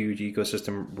had a huge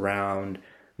ecosystem round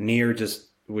near just,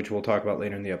 which we'll talk about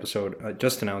later in the episode,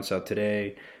 just announced out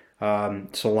today.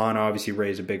 Solana obviously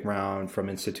raised a big round from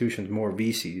institutions, more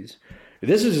VCs.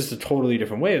 This is just a totally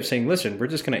different way of saying, listen, we're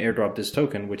just going to airdrop this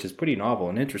token, which is pretty novel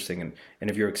and interesting. And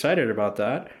if you're excited about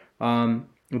that,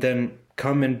 then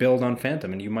come and build on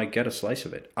Phantom and you might get a slice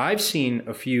of it. I've seen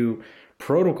a few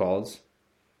protocols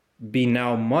be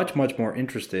now much, much more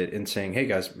interested in saying, hey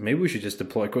guys, maybe we should just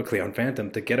deploy quickly on Phantom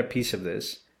to get a piece of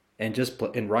this and just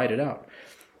and ride it out.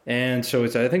 And so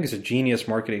I think it's a genius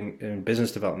marketing and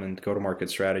business development go-to-market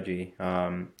strategy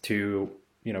to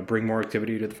bring more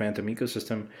activity to the Phantom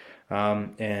ecosystem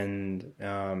and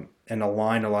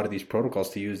align a lot of these protocols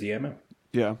to use the AMM.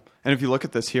 Yeah, and if you look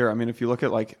at this here, I mean, if you look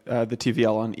at like the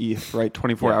TVL on ETH, right,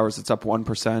 24 hours, it's up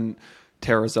 1%,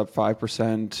 Terra's up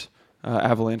 5%,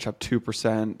 Avalanche up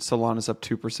 2%, Solana's up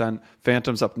 2%,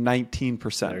 Phantom's up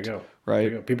 19%. There you go. Right? There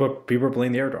you go. People are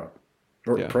playing the airdrop.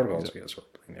 Or protocols, I guess, are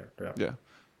playing the airdrop.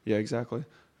 Yeah, exactly.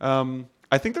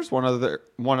 I think there's one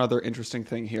other interesting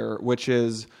thing here, which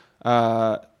is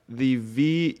the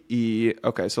VE.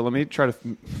 Okay, so let me try to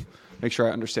make sure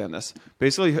I understand this.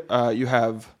 Basically, you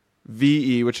have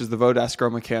VE, which is the vote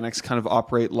escrow mechanics, kind of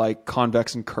operate like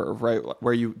convex and curve, right?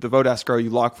 Where the vote escrow,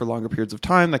 you lock for longer periods of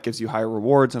time. That gives you higher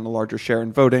rewards and a larger share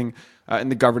in voting. In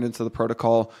the governance of the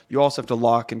protocol, you also have to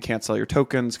lock and can't sell your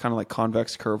tokens, kind of like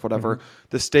convex, curve, whatever. Mm-hmm.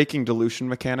 The staking dilution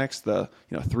mechanics, the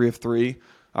 3 of 3,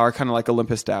 are kind of like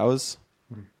Olympus DAOs,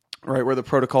 right? Where the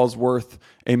protocol is worth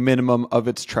a minimum of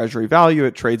its treasury value.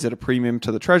 It trades at a premium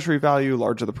to the treasury value.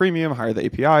 Larger the premium, higher the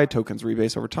API, tokens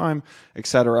rebase over time,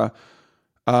 etc.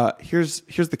 Here's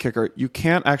the kicker. You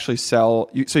can't actually sell.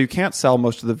 You can't sell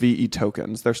most of the VE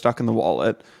tokens. They're stuck in the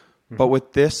wallet. Mm-hmm. But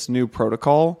with this new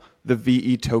protocol, the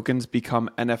VE tokens become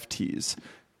NFTs.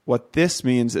 What this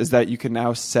means is that you can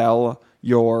now sell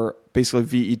your basically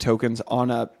VE tokens on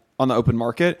the open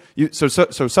market. So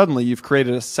suddenly you've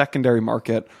created a secondary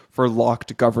market for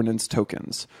locked governance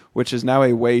tokens, which is now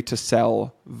a way to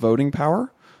sell voting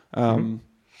power.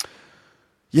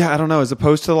 Yeah, I don't know. As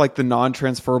opposed to like the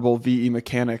non-transferable VE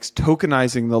mechanics,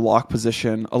 tokenizing the lock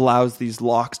position allows these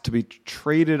locks to be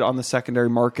traded on the secondary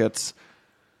markets.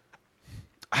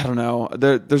 I don't know.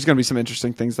 There's going to be some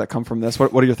interesting things that come from this.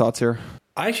 What are your thoughts here?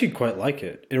 I actually quite like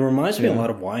it. It reminds me a lot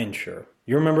of Winesure.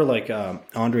 You remember like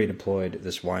Andre deployed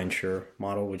this Winesure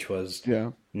model, which was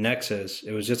Nexus.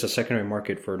 It was just a secondary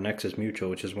market for Nexus Mutual,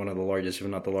 which is one of the largest, if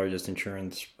not the largest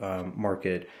insurance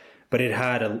market. But it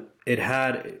had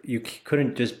you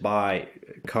couldn't just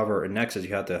cover a Nexus.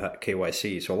 You had to have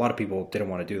KYC. So a lot of people didn't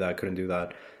want to do that, couldn't do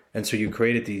that. And so you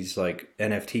created these like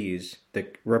NFTs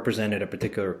that represented a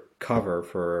particular cover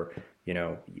for,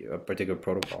 a particular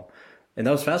protocol. And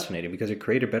that was fascinating because it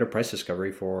created better price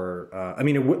discovery for,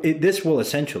 this will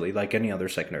essentially, like any other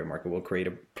secondary market, will create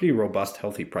a pretty robust,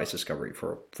 healthy price discovery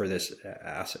for this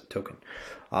asset token.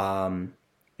 Or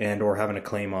having a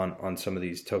claim on some of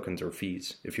these tokens or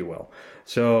fees, if you will.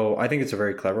 So I think it's a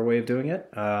very clever way of doing it.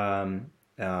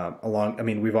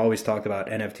 We've always talked about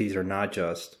NFTs are not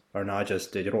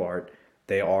just digital art;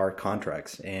 they are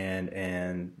contracts,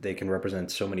 and they can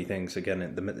represent so many things.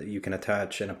 Again, you can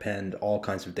attach and append all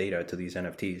kinds of data to these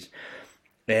NFTs,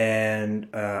 and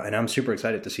I'm super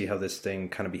excited to see how this thing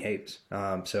kind of behaves.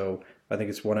 So I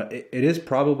think it is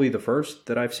probably the first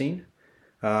that I've seen.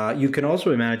 You can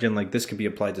also imagine like this could be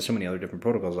applied to so many other different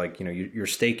protocols. Like, you're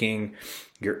staking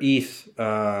your ETH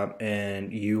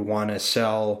and you want to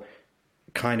sell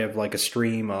kind of like a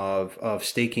stream of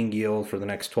staking yield for the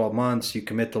next 12 months. You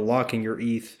commit to locking your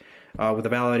ETH with a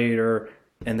validator,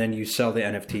 and then you sell the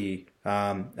NFT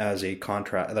as a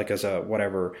contract, like as a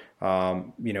whatever,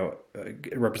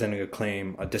 representing a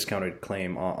claim, a discounted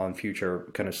claim on future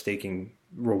kind of staking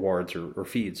rewards or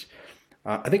feeds.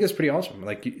 I think it's pretty awesome.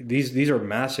 Like these are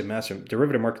massive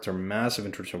derivative markets are massive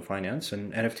in traditional finance,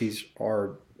 and NFTs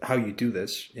are how you do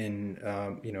this in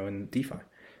DeFi.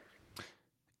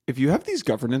 If you have these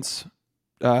governance,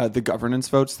 the governance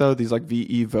votes though, these like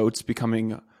VE votes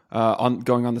becoming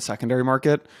going on the secondary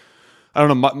market. I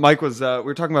don't know. Mike was we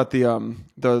were talking about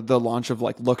the launch of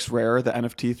like Looks Rare, the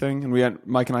NFT thing, and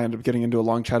Mike and I ended up getting into a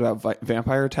long chat about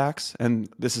vampire attacks. And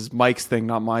this is Mike's thing,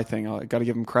 not my thing. I got to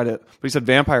give him credit. But he said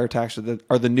vampire attacks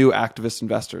are the new activist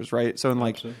investors, right? So in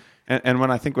like, and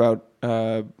when I think about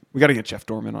we got to get Jeff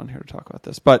Dorman on here to talk about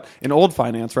this. But in old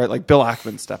finance, right, like Bill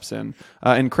Ackman steps in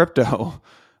crypto.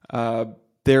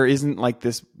 There isn't like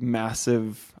this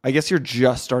massive. I guess you're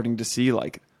just starting to see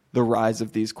like the rise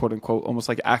of these quote unquote almost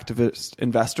like activist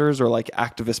investors or like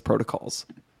activist protocols.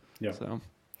 Yeah. So.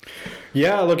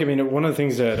 Yeah. Look, I mean, one of the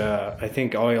things that I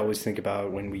think I always think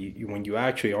about when you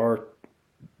actually are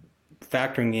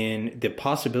factoring in the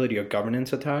possibility of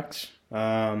governance attacks,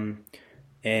 and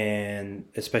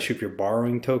especially if you're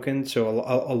borrowing tokens. So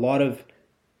a lot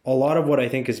of what I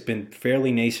think has been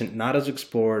fairly nascent, not as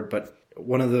explored, but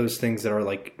one of those things that are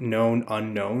like known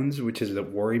unknowns, which is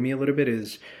that worry me a little bit,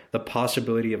 is the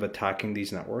possibility of attacking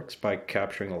these networks by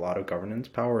capturing a lot of governance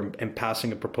power and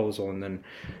passing a proposal, and then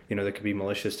that could be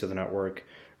malicious to the network.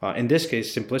 In this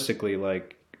case, simplistically,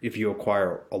 like if you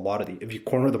acquire if you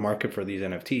corner the market for these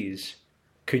NFTs,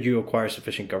 could you acquire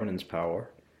sufficient governance power,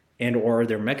 or are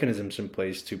there mechanisms in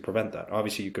place to prevent that?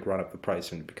 Obviously, you could run up the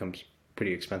price, and it becomes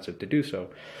pretty expensive to do so.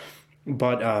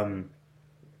 But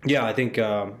I think.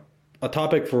 A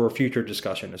topic for future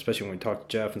discussion, especially when we talk to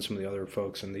Jeff and some of the other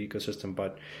folks in the ecosystem.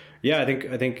 But yeah, I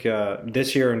think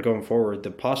this year and going forward, the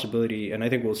possibility, and I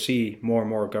think we'll see more and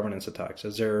more governance attacks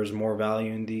as there's more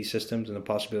value in these systems and the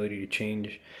possibility to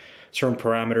change certain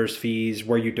parameters, fees,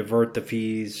 where you divert the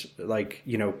fees. Like,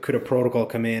 could a protocol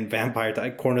come in, vampire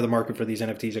corner the market for these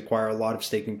NFTs, acquire a lot of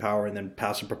staking power, and then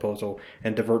pass a proposal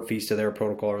and divert fees to their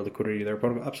protocol or liquidity to their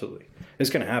protocol? Absolutely.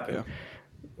 It's going to happen. Yeah.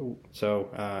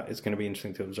 So it's going to be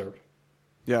interesting to observe.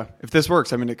 Yeah, if this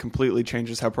works, I mean, it completely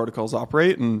changes how protocols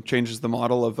operate and changes the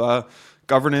model of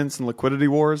governance and liquidity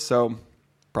wars. So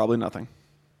probably nothing.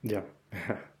 Yeah.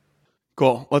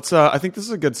 Cool. Let's. I think this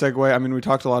is a good segue. I mean, we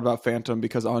talked a lot about Phantom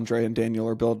because Andre and Daniel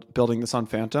are building this on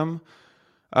Phantom.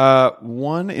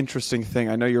 One interesting thing,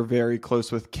 I know you're very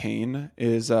close with Kane,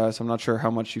 is so I'm not sure how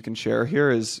much you can share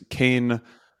here. Is Kane?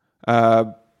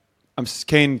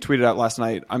 Kane tweeted out last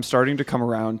night, I'm starting to come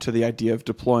around to the idea of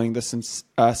deploying the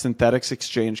synthetics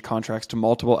exchange contracts to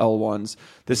multiple L1s.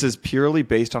 This is purely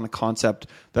based on a concept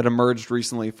that emerged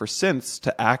recently for synths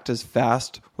to act as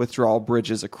fast withdrawal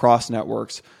bridges across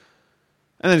networks.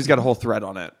 And then he's got a whole thread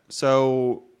on it.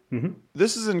 So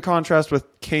this is in contrast with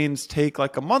Kane's take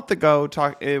like a month ago,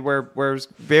 where it was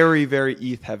very, very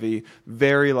ETH heavy,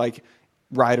 very like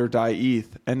ride or die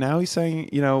ETH. And now he's saying,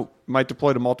 might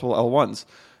deploy to multiple L1s.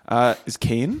 Is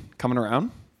Kane coming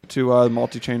around to the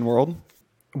multi-chain world?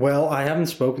 Well, I haven't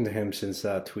spoken to him since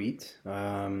that tweet,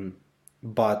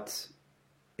 but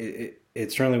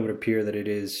it certainly would appear that it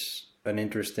is an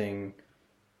interesting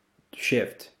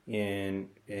shift in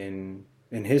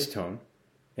his tone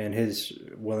and his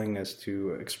willingness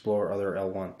to explore other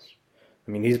L1s.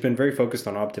 I mean, he's been very focused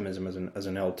on optimism as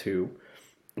an L2,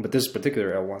 but this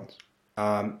particular L1s.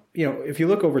 If you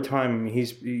look over time,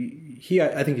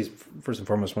 I think he's first and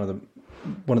foremost one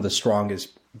of the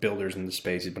strongest builders in the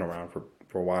space. He's been around for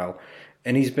a while,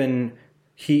 and he's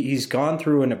gone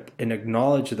through and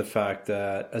acknowledged the fact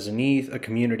that as an ETH, a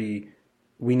community,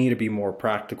 we need to be more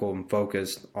practical and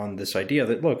focused on this idea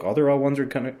that look, other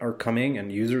L1s are coming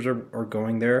and users are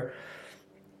going there,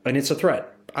 and it's a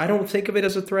threat. I don't think of it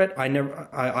as a threat.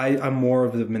 I'm more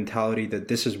of the mentality that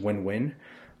this is win-win.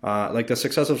 Like the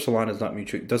success of Solana is not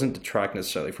mutual; it doesn't detract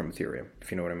necessarily from Ethereum, if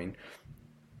you know what I mean.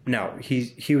 Now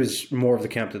he was more of the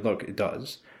camp that look, it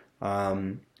does.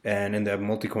 And in the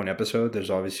Multicoin episode,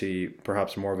 there's obviously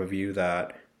perhaps more of a view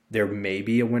that there may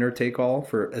be a winner take all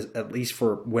at least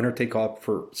for winner take all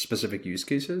for specific use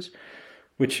cases,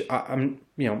 which I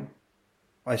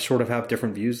sort of have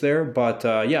different views there. But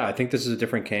I think this is a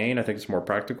different Kane. I think it's more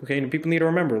practical Kane, and people need to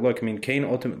remember. Look, I mean, Kane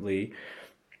ultimately.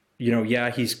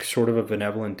 He's sort of a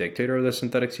benevolent dictator of the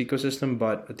synthetics ecosystem,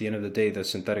 but at the end of the day,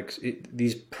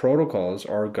 these protocols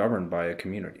are governed by a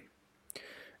community.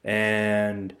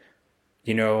 And,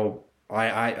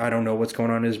 I don't know what's going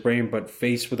on in his brain, but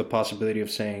faced with the possibility of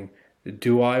saying,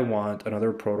 do I want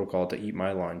another protocol to eat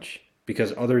my lunch?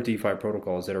 Because other DeFi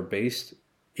protocols that are based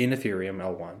in Ethereum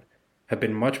L1 have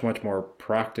been much, much more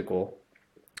practical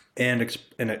and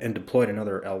deployed in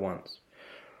other L1s.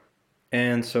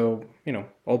 And so,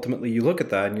 ultimately you look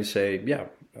at that and you say, yeah,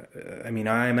 I mean,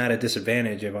 I'm at a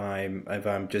disadvantage if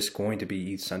I'm just going to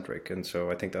be ETH-centric. And so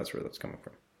I think that's where that's coming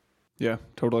from. Yeah,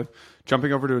 totally.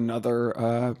 Jumping over to another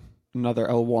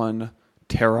L1,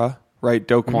 Terra, right?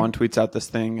 Do Kwon tweets out this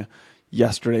thing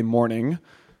yesterday morning.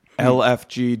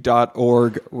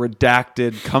 LFG.org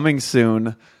redacted coming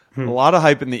soon. A lot of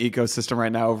hype in the ecosystem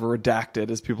right now over redacted,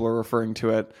 as people are referring to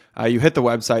it. You hit the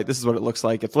website. This is what it looks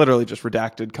like. It's literally just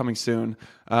redacted, coming soon.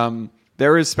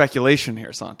 There is speculation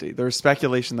here, Santi. There's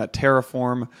speculation that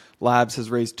Terraform Labs has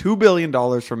raised $2 billion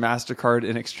from MasterCard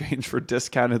in exchange for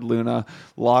discounted Luna,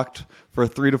 locked for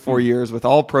 3 to 4 years, with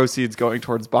all proceeds going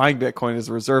towards buying Bitcoin as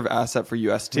a reserve asset for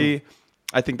UST.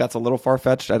 I think that's a little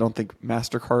far-fetched. I don't think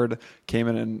MasterCard came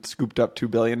in and scooped up $2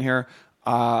 billion here.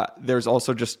 There's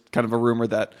also just kind of a rumor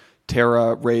that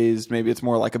Terra raised, maybe it's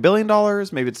more like $1 billion.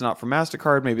 Maybe it's not from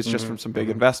MasterCard. Maybe it's just from some big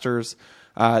investors.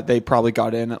 They probably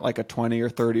got in at like a 20 or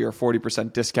 30 or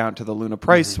 40% discount to the Luna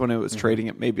price when it was trading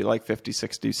at maybe like 50,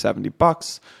 60, 70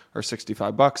 bucks or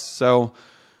 65 bucks. So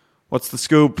what's the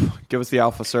scoop? Give us the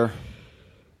alpha, sir.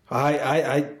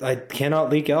 I cannot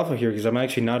leak alpha here because I'm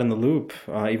actually not in the loop,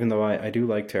 even though I do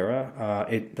like Terra.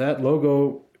 That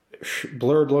logo...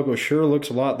 blurred logo sure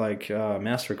looks a lot like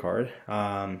MasterCard,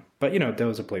 but that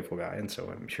was a playful guy, and so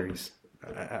I'm sure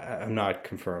I'm not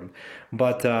confirmed,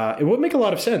 but it would make a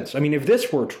lot of sense. I mean, if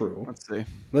this were true,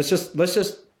 let's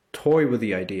just toy with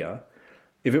the idea.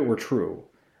 If it were true,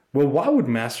 well, why would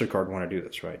MasterCard want to do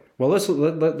this, right? Well, let's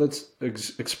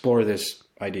explore this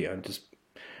idea.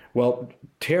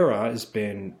 Terra has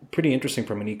been pretty interesting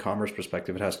from an e-commerce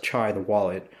perspective. It has Chai, the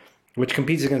wallet, which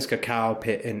competes against Kakao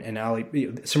Pay and Ali,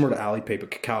 similar to Alipay, but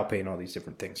Kakao Pay and all these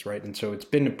different things, right? And so it's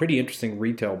been a pretty interesting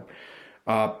retail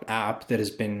app that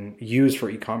has been used for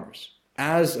e-commerce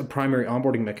as a primary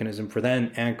onboarding mechanism for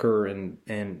then Anchor and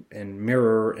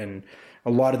Mirror and a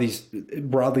lot of these,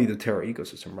 broadly the Terra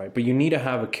ecosystem, right? But you need to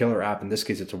have a killer app. In this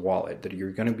case, it's a wallet that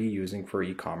you're going to be using for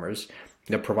e-commerce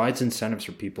that provides incentives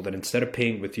for people that instead of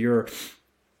paying with your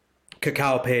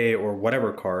Kakao Pay or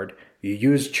whatever card, you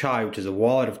use Chai, which is a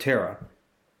wallet of Terra,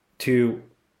 to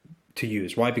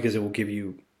use. Why? Because it will give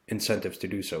you incentives to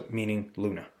do so, meaning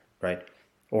Luna, right?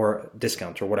 Or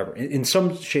discounts or whatever, in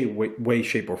some way,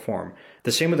 shape, or form.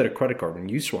 The same way that a credit card, when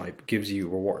you swipe, gives you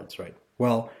rewards, right?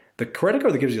 Well, the credit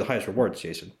card that gives you the highest rewards,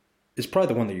 Jason, is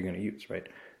probably the one that you're going to use, right?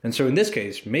 And so in this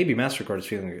case, maybe MasterCard is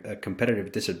feeling a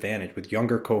competitive disadvantage with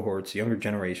younger cohorts, younger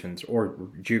generations, or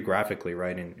geographically,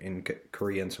 right, in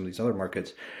Korea and some of these other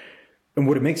markets. And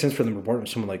would it make sense for them to partner with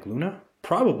someone like Luna?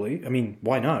 Probably. I mean,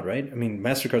 why not, right? I mean,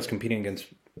 MasterCard's competing against,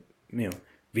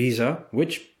 Visa,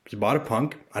 which is bought a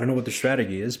punk. I don't know what their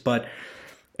strategy is, but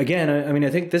again, I mean, I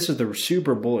think this is the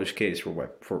super bullish case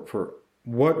for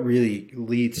what really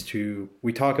leads to.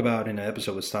 We talk about in an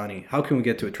episode with Stani, how can we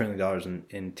get to $1 trillion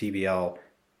in TVL,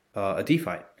 a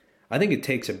DeFi? I think it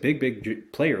takes a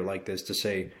big player like this to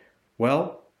say,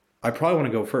 well, I probably want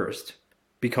to go first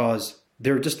because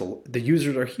they're just the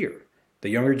users are here. The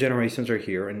younger generations are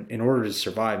here, and in order to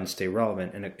survive and stay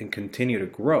relevant and continue to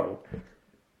grow,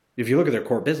 if you look at their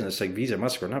core business, like Visa and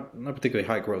MasterCard, not particularly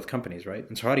high growth companies, right?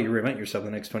 And so how do you reinvent yourself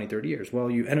in the next 20, 30 years?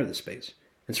 Well, you enter the space.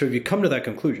 And so if you come to that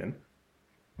conclusion,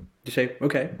 you say,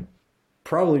 okay,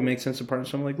 probably makes sense to partner with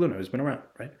someone like Luna, who's been around,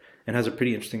 right? And has a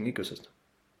pretty interesting ecosystem,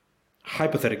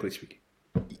 hypothetically speaking.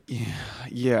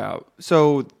 Yeah.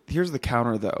 So here's the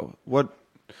counter, though. What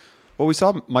we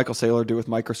saw Michael Saylor do with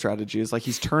MicroStrategy is like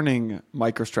he's turning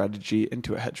MicroStrategy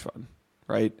into a hedge fund,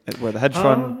 right? Where the hedge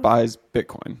fund buys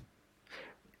Bitcoin.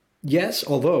 Yes,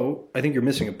 although I think you're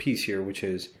missing a piece here, which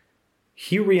is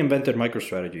he reinvented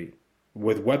MicroStrategy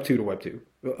with Web 2 to Web 2,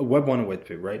 Web 1 and Web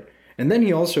 2, right? And then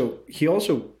he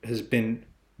also has been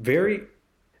very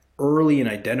early in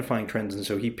identifying trends, and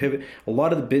so he pivot a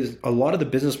lot of the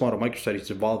business model of MicroStrategy has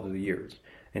evolved over the years,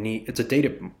 and it's a data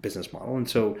business model, and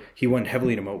so he went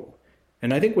heavily into mobile.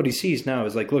 And I think what he sees now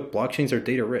is like, look, blockchains are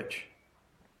data rich.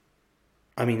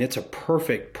 I mean, it's a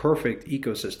perfect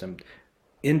ecosystem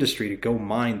industry to go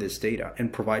mine this data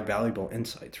and provide valuable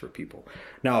insights for people.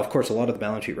 Now, of course, a lot of the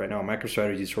balance sheet right now,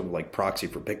 MicroStrategy is sort of like proxy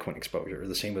for Bitcoin exposure,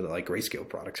 the same way that like Grayscale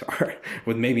products are,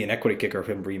 with maybe an equity kicker of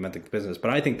him reinventing the business.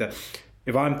 But I think that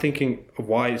if I'm thinking of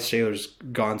why Saylor's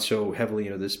gone so heavily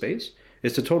into this space,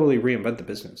 is to totally reinvent the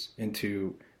business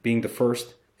into being the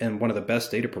first and one of the best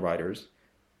data providers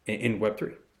in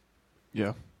Web3.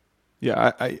 Yeah.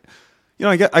 Yeah.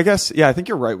 I guess, yeah, I think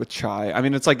you're right with Chai. I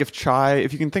mean, it's like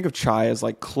if you can think of Chai as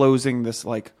like closing this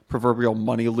like proverbial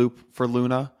money loop for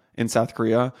Luna in South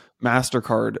Korea,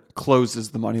 MasterCard closes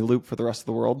the money loop for the rest of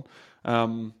the world.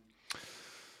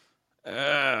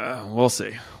 We'll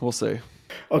see.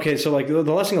 Okay, so like the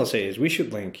last thing I'll say is we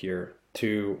should link here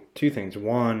to two things.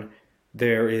 One,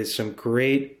 there is some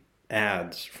great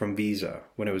ads from Visa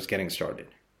when it was getting started.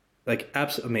 Like,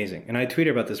 absolutely amazing. And I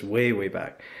tweeted about this way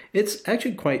back. It's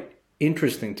actually quite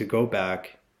interesting to go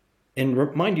back and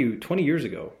remind you 20 years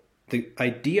ago, the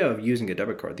idea of using a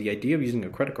debit card, the idea of using a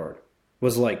credit card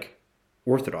was like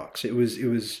orthodox. It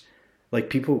was like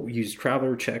people used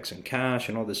traveler checks and cash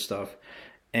and all this stuff.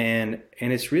 And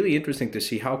it's really interesting to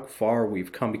see how far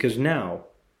we've come, because now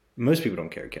most people don't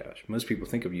carry cash. Most people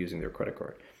think of using their credit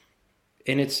card.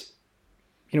 And it's,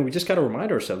 we just got to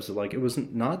remind ourselves that like it was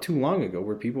not too long ago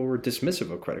where people were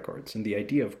dismissive of credit cards, and the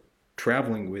idea of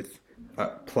traveling with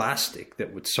plastic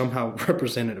that would somehow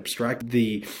represent and abstract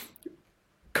the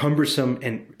cumbersome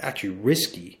and actually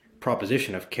risky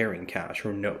proposition of carrying cash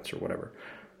or notes or whatever.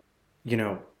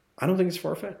 I don't think it's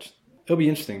far-fetched. It'll be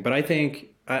interesting, but I think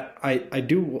I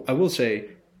will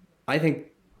say I think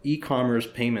e-commerce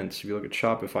payments, if you look at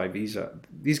Shopify, Visa,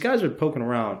 these guys are poking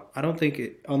around. I don't think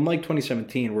unlike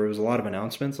 2017 where it was a lot of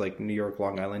announcements like New York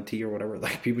Long Island Tea or whatever,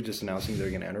 like people just announcing they're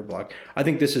going to enter block. I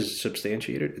think this is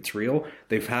substantiated. It's real.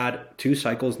 They've had 2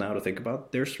 cycles now to think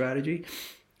about their strategy.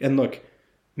 And look,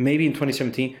 maybe in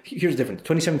 2017, here's the difference.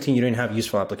 2017, you didn't have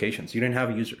useful applications. You didn't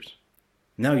have users.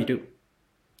 Now you do.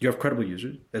 You have credible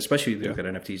users, especially if you look at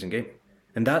NFTs and gaming.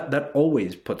 And that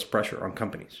always puts pressure on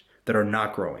companies that are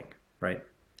not growing, right?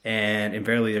 And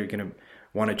invariably, they're going to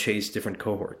want to chase different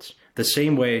cohorts. The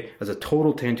same way as a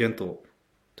total tangent,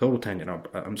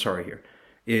 I'm sorry here,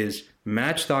 is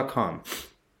Match.com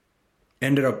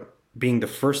ended up being the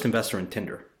first investor in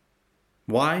Tinder.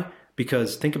 Why?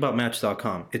 Because think about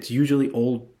Match.com. It's usually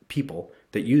old people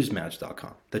that use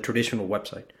Match.com, the traditional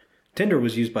website. Tinder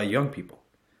was used by young people.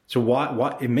 So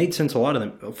why it made sense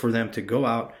for them to go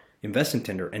out, invest in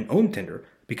Tinder and own Tinder,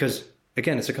 because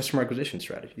again, it's a customer acquisition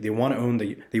strategy. They want to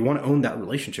own that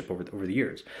relationship over the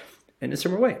years. And in a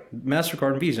similar way,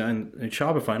 MasterCard and Visa and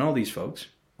Shopify and all these folks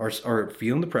are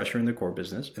feeling the pressure in their core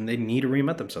business, and they need to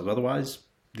reinvent themselves. Otherwise,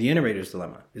 the innovator's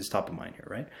dilemma is top of mind here,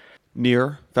 right?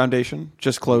 Near Foundation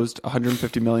just closed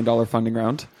 $150 million funding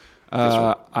round.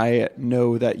 I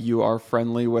know that you are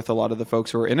friendly with a lot of the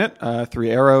folks who are in it.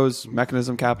 Three Arrows,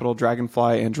 Mechanism Capital,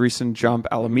 Dragonfly, Andreessen, Jump,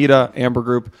 Alameda, Amber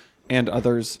Group, and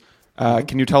others.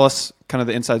 Can you tell us kind of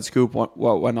the inside scoop, what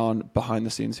went on behind the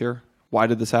scenes here? Why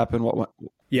did this happen? What went?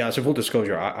 Yeah, so full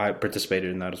disclosure, I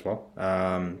participated in that as well.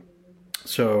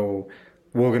 So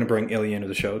we're going to bring Ilya into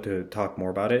the show to talk more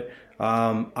about it.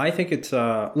 I think it's,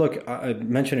 look, I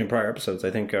mentioned in prior episodes,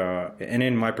 I think, and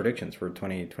in my predictions for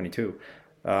 2022,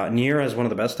 Near has one of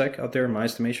the best tech out there in my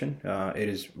estimation. It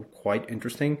is quite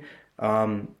interesting.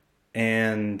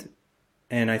 And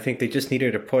I think they just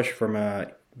needed a push from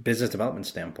a business development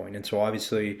standpoint. And so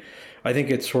obviously, I think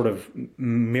it's sort of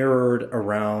mirrored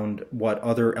around what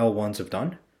other L1s have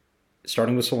done,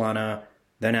 starting with Solana,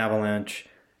 then Avalanche.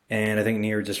 And I think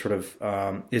Near just sort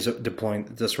of is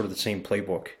deploying sort of the same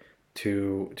playbook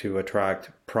to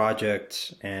attract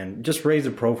projects and just raise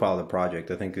the profile of the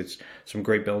project. I think it's some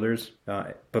great builders,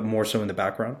 but more so in the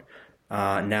background.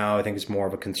 Now I think it's more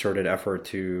of a concerted effort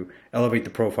to elevate the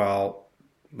profile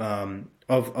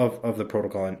of the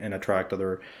protocol and attract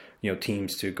other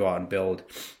teams to go out and build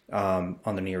on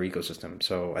the Near ecosystem.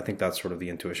 So I think that's sort of the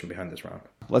intuition behind this round.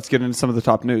 Let's get into some of the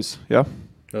top news. Yeah,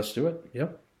 let's do it. Yeah,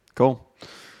 cool.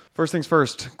 First things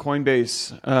first,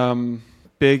 Coinbase,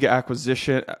 big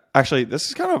acquisition. Actually, this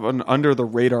is kind of an under the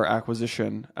radar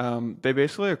acquisition. They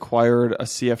basically acquired a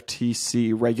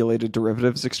CFTC regulated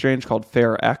derivatives exchange called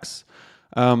FairX.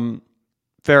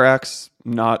 FairX,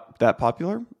 not that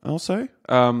popular, I'll say.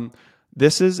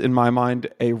 This is, in my mind,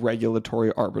 a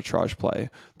regulatory arbitrage play.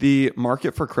 The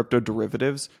market for crypto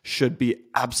derivatives should be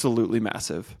absolutely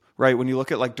massive, right? When you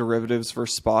look at like derivatives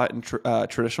versus spot and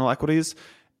traditional equities,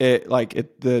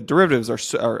 the derivatives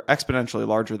are exponentially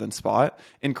larger than spot.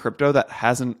 In crypto, that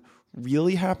hasn't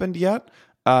really happened yet.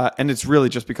 And it's really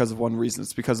just because of one reason.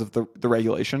 It's because of the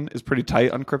regulation is pretty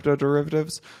tight on crypto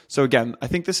derivatives. So again, I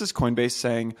think this is Coinbase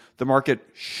saying the market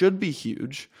should be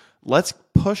huge. Let's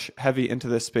push heavy into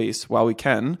this space while we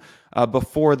can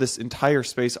before this entire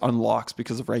space unlocks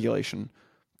because of regulation.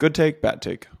 Good take, bad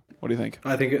take. What do you think?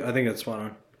 I think it's spot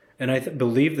on. And I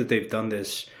believe that they've done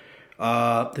this.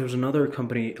 There was another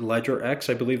company, LedgerX,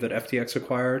 I believe that FTX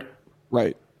acquired.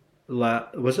 Right.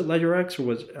 Was it LedgerX or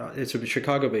was it's a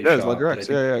Chicago-based shop? Yeah, it's LedgerX.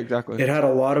 Yeah, exactly. It had a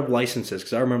lot of licenses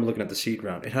because I remember looking at the seed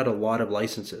round. It had a lot of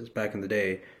licenses back in the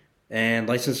day, and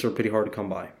licenses are pretty hard to come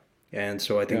by. And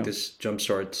so I think this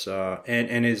jumpstarts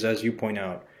and is, as you point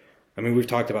out. I mean, we've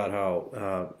talked about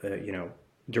how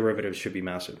derivatives should be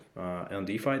massive on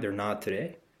DeFi. They're not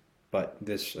today. But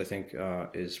this, I think,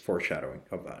 is foreshadowing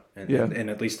of that, and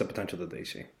at least the potential that they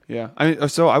see. Yeah, I mean,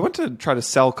 so I went to try to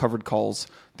sell covered calls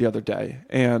the other day,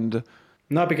 and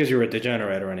not because you were a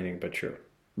degenerate or anything, but sure.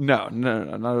 No,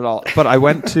 not at all. But I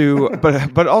went to,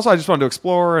 but also I just wanted to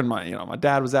explore, and my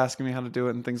dad was asking me how to do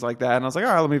it and things like that, and I was like,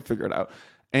 all right, let me figure it out.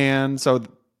 And so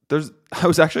I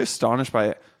was actually astonished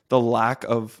by the lack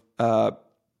of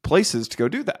places to go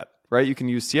do that. Right, you can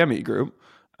use CME Group.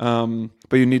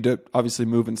 But you need to obviously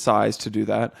move in size to do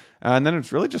that. And then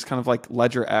it's really just kind of like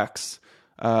LedgerX,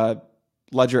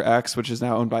 which is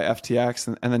now owned by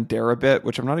FTX, and then Deribit,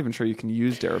 which I'm not even sure you can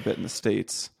use Deribit in the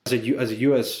States. As a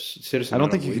U.S. citizen, I don't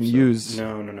think you can use.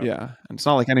 No. Yeah, and it's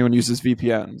not like anyone uses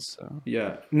VPNs. So.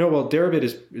 Yeah, no. Well, Deribit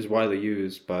is widely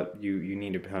used, but you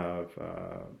need to have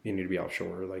you need to be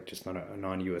offshore, like just not a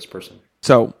non-U.S. person.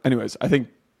 So, anyways, I think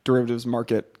derivatives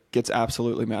market gets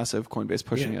absolutely massive. Coinbase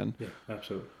pushing in. Yeah,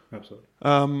 absolutely.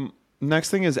 Next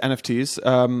thing is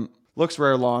NFTs.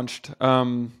 LooksRare launched.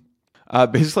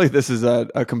 Basically, this is a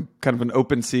kind of an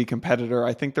OpenSea competitor.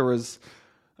 I think there was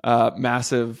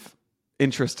massive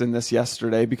interest in this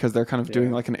yesterday because they're kind of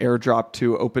doing like an airdrop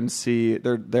to OpenSea.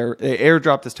 They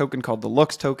airdropped this token called the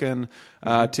Looks token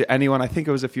to anyone. I think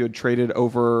it was if you had traded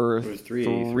over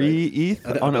 3 ETH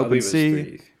on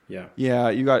OpenSea. Yeah,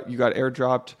 you got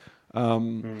airdropped.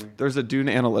 There's a Dune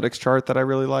Analytics chart that I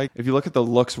really like. If you look at the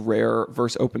LooksRare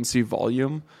versus OpenSea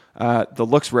volume, the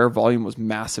LooksRare volume was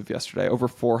massive yesterday, over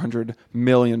 $400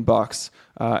 million,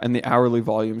 and the hourly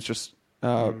volume is just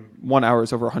 1 hour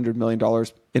is over $100 million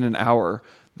in an hour.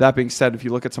 That being said, if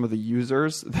you look at some of the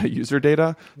users, the user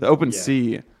data, the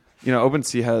OpenSea,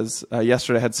 OpenSea has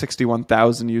yesterday had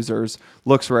 61,000 users.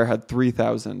 LooksRare had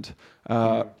 3,000.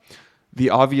 The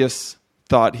obvious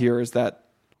thought here is that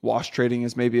wash trading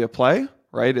is maybe a play,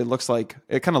 right?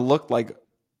 It kind of looked like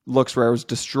LooksRare was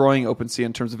destroying OpenSea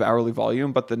in terms of hourly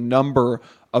volume, but the number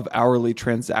of hourly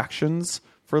transactions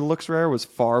for LooksRare was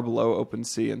far below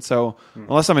OpenSea. And so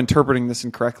unless I'm interpreting this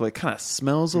incorrectly, it kind of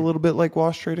smells a little bit like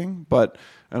wash trading, but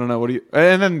I don't know.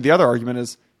 And then the other argument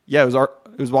is, yeah, it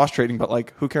was wash trading, but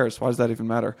like, who cares? Why does that even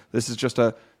matter? This is just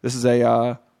this is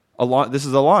a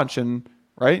launch, and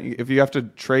right, if you have to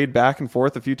trade back and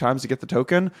forth a few times to get the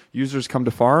token, users come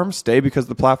to farm, stay because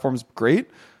the platform's great.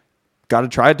 Got to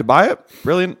try it to buy it.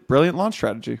 Brilliant launch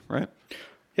strategy, right?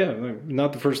 Yeah,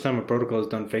 not the first time a protocol has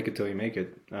done fake it till you make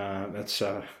it. That's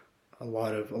a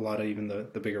lot of even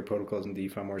the bigger protocols in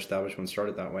DeFi, more established ones,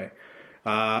 started that way.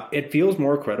 It feels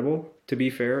more credible, to be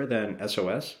fair, than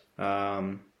SOS.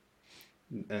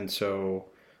 And so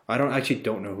I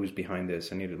don't know who's behind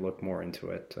this. I need to look more into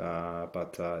it.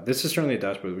 But this is certainly a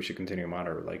dashboard we should continue to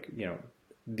monitor. Like,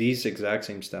 these exact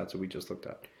same stats that we just looked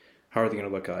at. How are they going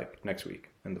to look like next week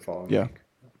and the following week?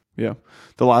 Yeah.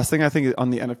 The last thing I think on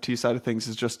the NFT side of things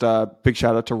is just a big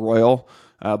shout out to Royal.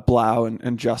 Blau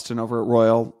and Justin over at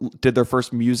Royal did their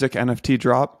first music NFT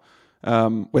drop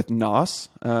with Nas.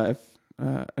 If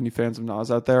any fans of Nas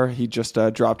out there, he just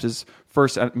dropped his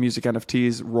first music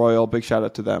NFTs. Royal, big shout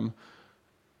out to them.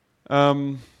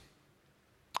 The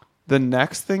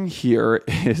next thing here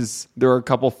is there are a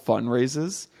couple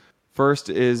fundraisers. First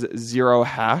is Zero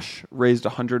Hash, raised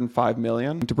 $105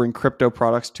 million to bring crypto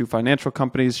products to financial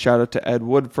companies. Shout out to Ed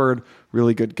Woodford,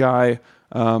 really good guy.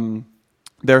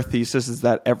 Their thesis is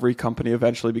that every company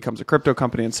eventually becomes a crypto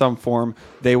company in some form.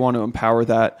 They want to empower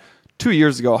that. 2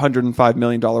 years ago, $105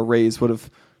 million raise would have,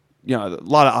 a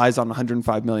lot of eyes on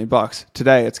 $105 million bucks.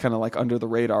 Today, it's kind of like under the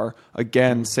radar.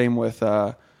 Again, same with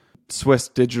Swiss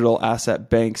digital asset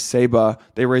bank Seba.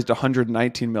 They raised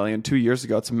 $119 million 2 years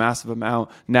ago. It's a massive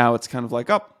amount. Now it's kind of like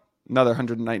another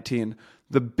 119.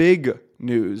 The big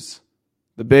news,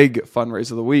 the big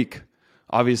fundraiser of the week,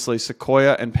 obviously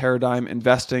Sequoia and Paradigm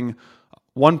investing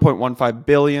 $1.15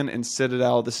 billion in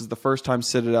Citadel. This is the first time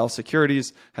Citadel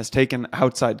Securities has taken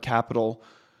outside capital.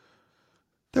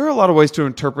 There are a lot of ways to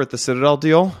interpret the Citadel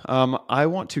deal. I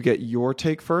want to get your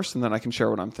take first, and then I can share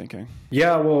what I'm thinking.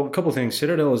 Yeah, well, a couple of things.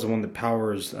 Citadel is the one that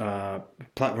powers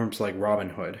platforms like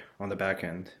Robinhood on the back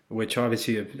end, which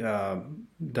obviously have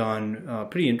done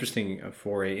pretty interesting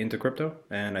foray into crypto,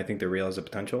 and I think they realize the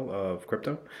potential of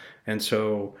crypto. And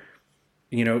so,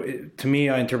 to me,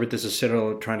 I interpret this as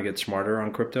Citadel trying to get smarter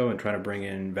on crypto and trying to bring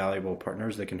in valuable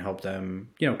partners that can help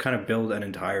them, kind of build an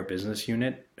entire business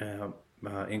unit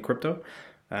in crypto.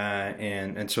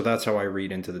 And so that's how I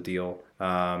read into the deal.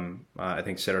 I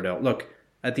think Citadel, look,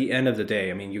 at the end of the day,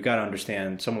 I mean, you got to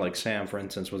understand someone like Sam, for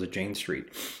instance, was at Jane Street,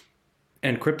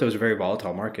 and crypto is a very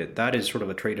volatile market. That is sort of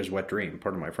a trader's wet dream,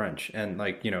 pardon my French. And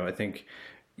I think,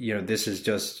 this is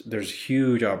just, there's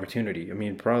huge opportunity. I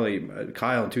mean, probably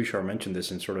Kyle and Tushar mentioned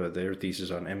this in sort of their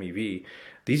thesis on MEV.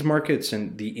 These markets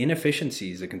and the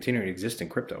inefficiencies that continue to exist in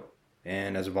crypto,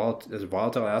 and as a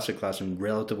volatile asset class and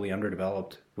relatively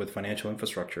underdeveloped with financial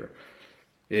infrastructure,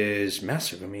 is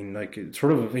massive. I mean, it's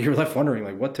sort of, you're left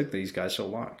wondering, what took these guys so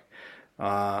long?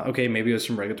 Okay, maybe there's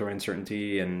some regulatory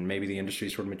uncertainty, and maybe the industry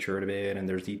sort of matured a bit, and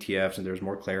there's ETFs, and there's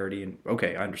more clarity, and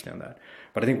okay, I understand that.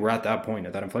 But I think we're at that point,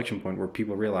 at that inflection point, where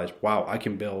people realize, wow, I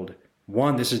can build,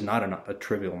 this is not a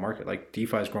trivial market. Like,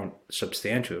 DeFi has grown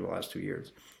substantially over the last 2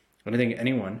 years. And I think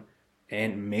anyone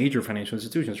and major financial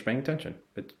institutions are paying attention.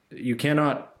 But you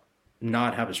cannot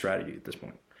not have a strategy at this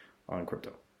point on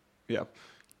crypto. Yeah.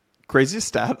 Craziest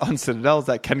stat on Citadel is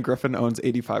that Ken Griffin owns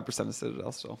 85% of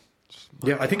Citadel still.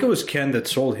 Yeah, I think it was Ken that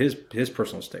sold his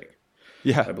personal stake.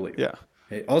 Yeah, I believe. Yeah.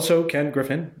 Also, Ken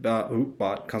Griffin, who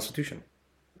bought Constitution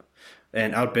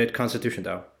and outbid Constitution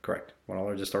DAO. Correct. One of the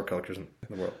largest art collectors in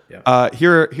the world. Yeah.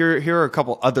 Here are a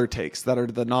couple other takes that are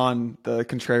the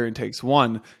contrarian takes.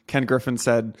 One, Ken Griffin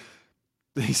said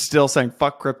he's still saying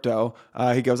fuck crypto.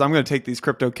 He goes, I'm going to take these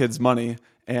crypto kids' money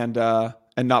and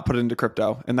not put it into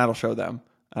crypto, and that'll show them.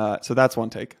 So that's one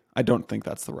take. I don't think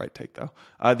that's the right take, though.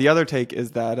 The other take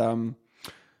is that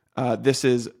this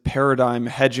is Paradigm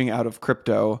hedging out of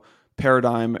crypto,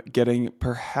 Paradigm getting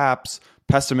perhaps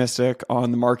pessimistic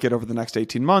on the market over the next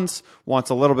 18 months, wants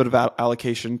a little bit of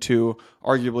allocation to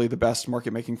arguably the best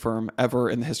market-making firm ever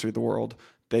in the history of the world.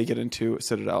 They get into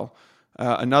Citadel.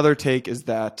 Another take is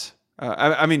that,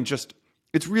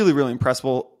 it's really, really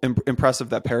impressive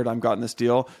that Paradigm got in this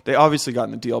deal. They obviously got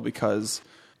in the deal because,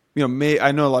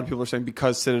 I know a lot of people are saying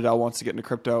because Citadel wants to get into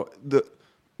crypto.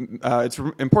 It's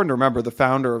important to remember the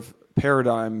founder of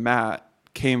Paradigm, Matt,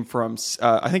 came from,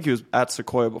 I think he was at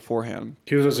Sequoia beforehand.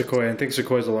 He was at Sequoia. I think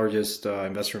Sequoia is the largest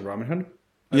investor in Robinhood.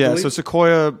 Yeah, so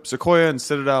Sequoia and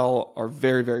Citadel are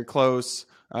very, very close.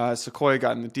 Sequoia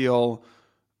got in the deal.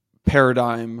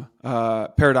 Paradigm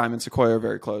and Sequoia are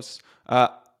very close.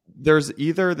 This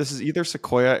is either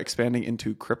Sequoia expanding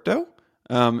into crypto,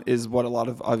 is what a lot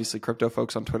of obviously crypto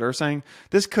folks on Twitter are saying.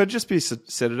 This could just be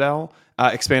Citadel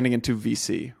expanding into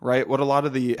VC, right? What a lot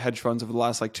of the hedge funds over the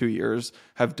last like 2 years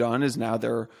have done is now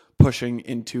they're pushing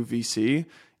into VC.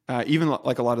 Even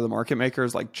like a lot of the market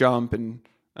makers like Jump and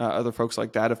other folks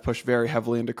like that have pushed very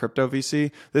heavily into crypto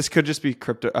VC. This could just be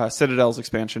Citadel's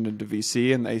expansion into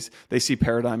VC, and they see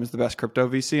Paradigm as the best crypto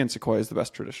VC and Sequoia as the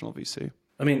best traditional VC.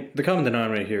 I mean, the common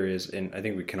denominator here is, and I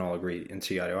think we can all agree and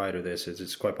see eye to eye to this, is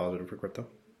it's quite positive for crypto.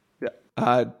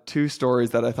 Yeah. Two stories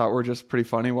that I thought were just pretty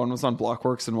funny. One was on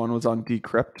Blockworks and one was on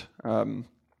Decrypt.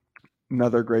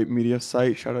 Another great media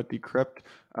site. Shout out Decrypt.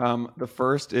 The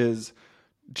first is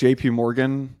JP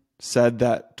Morgan said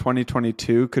that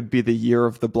 2022 could be the year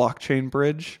of the blockchain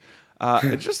bridge.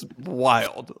 It's just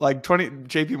wild. Like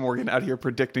JP Morgan out here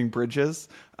predicting bridges.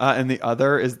 And the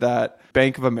other is that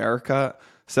Bank of America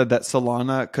said that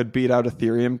Solana could beat out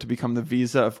Ethereum to become the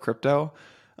Visa of crypto.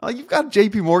 You've got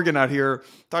JP Morgan out here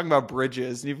talking about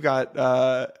bridges, and you've got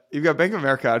Bank of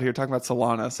America out here talking about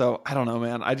Solana. So I don't know,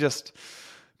 man.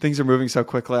 Things are moving so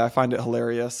quickly. I find it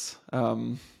hilarious.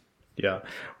 Yeah.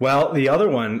 Well, the other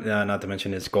one, not to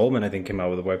mention, is Goldman, I think, came out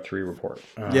with a Web3 report.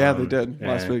 Yeah, they did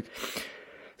last week.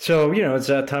 So, it's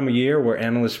that time of year where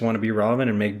analysts want to be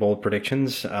relevant and make bold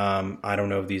predictions. I don't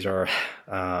know if these are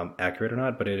accurate or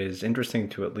not, but it is interesting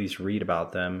to at least read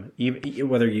about them, even,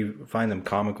 whether you find them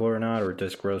comical or not, or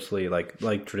just grossly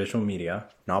like traditional media,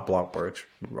 not Blockworks,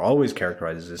 always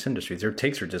characterizes this industry. Their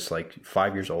takes are just like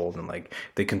 5 years old, and like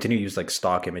they continue to use like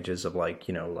stock images of like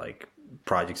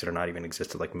projects that are not even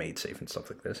existed, like MadeSafe and stuff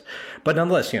like this. But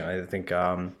nonetheless, I think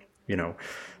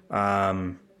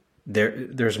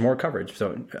there's more coverage.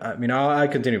 So I mean, I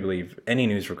continue to believe any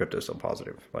news for crypto is still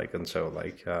positive. But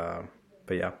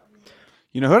yeah.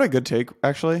 You know who had a good take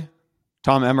actually?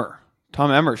 Tom Emmer.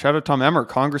 Shout out Tom Emmer,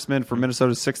 congressman for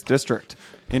Minnesota's 6th district,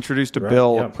 introduced a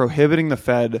bill prohibiting the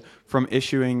Fed from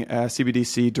issuing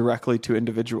CBDC directly to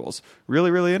individuals.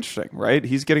 Really, really interesting, right?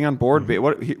 He's getting on board.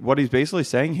 Mm-hmm. What he's basically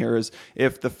saying here is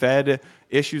if the Fed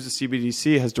issues a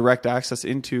CBDC, has direct access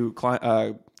into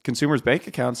consumers' bank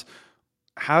accounts,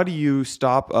 how do you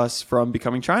stop us from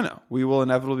becoming China? We will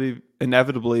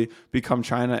inevitably become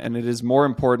China, and it is more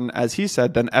important, as he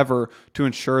said, than ever to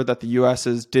ensure that the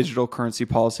U.S.'s digital currency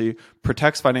policy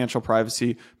protects financial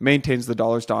privacy, maintains the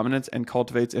dollar's dominance, and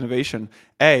cultivates innovation.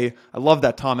 A, I love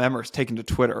that Tom Emmer's taken to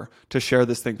Twitter to share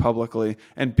this thing publicly,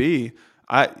 and B,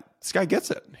 this guy gets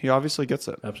it. He obviously gets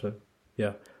it. Absolutely.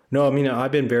 Yeah. No, I mean,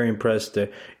 I've been very impressed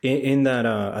in that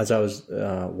as I was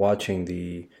watching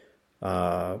the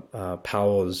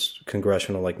Powell's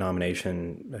congressional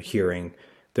nomination hearing,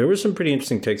 there was some pretty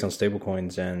interesting takes on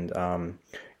stablecoins and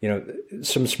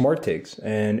some smart takes,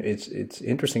 and it's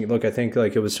interesting. Look, I think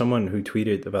it was someone who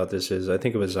tweeted about this. I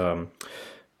think it was the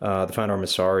founder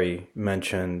Masari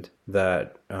mentioned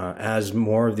that as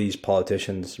more of these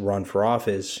politicians run for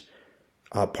office,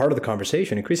 part of the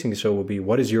conversation, increasingly so, will be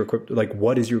what is your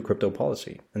crypto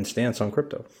policy and stance on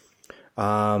crypto.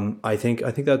 I think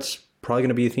that's probably going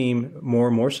to be a theme more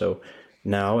and more so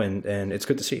now, and it's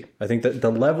good to see. I think that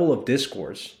the level of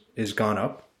discourse is gone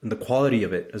up, and the quality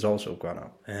of it has also gone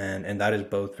up, and that is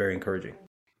both very encouraging.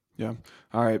 Yeah.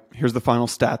 All right. Here's the final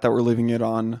stat that we're leaving it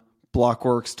on.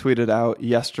 Blockworks tweeted out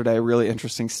yesterday, really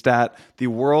interesting stat. The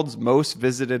world's most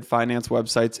visited finance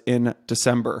websites in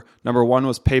December. Number 1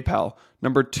 was PayPal.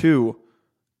 Number 2,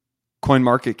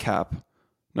 CoinMarketCap.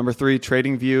 Number 3,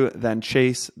 TradingView, then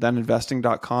Chase, then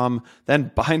Investing.com,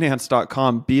 then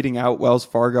Binance.com, beating out Wells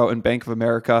Fargo and Bank of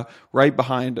America. Right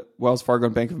behind Wells Fargo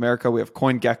and Bank of America, we have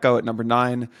CoinGecko at number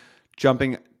 9.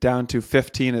 Jumping down to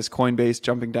 15 is Coinbase.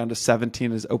 Jumping down to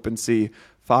 17 is OpenSea.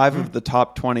 5 of the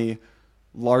top 20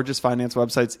 largest finance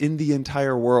websites in the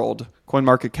entire world: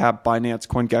 CoinMarketCap, Binance,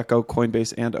 CoinGecko,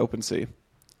 Coinbase, and OpenSea.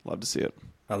 Love to see it.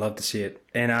 I love to see it.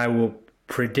 And I will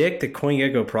predict that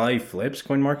CoinGecko probably flips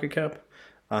CoinMarketCap.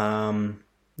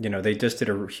 They just did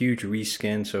a huge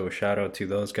reskin, so shout out to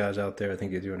those guys out there. I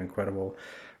think they do an incredible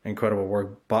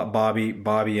work.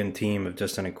 Bobby and team have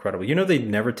just done incredible. They've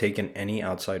never taken any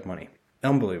outside money.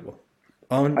 Unbelievable.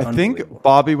 I think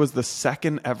Bobby was the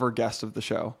second ever guest of the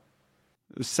show.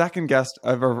 The second guest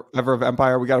ever of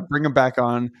Empire. We got to bring him back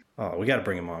on. Oh, we got to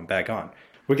bring him back on.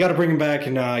 We got to bring him back,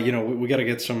 and we got to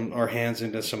get our hands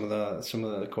into some of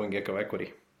the CoinGecko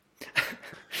equity.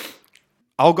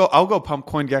 I'll go pump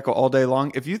CoinGecko all day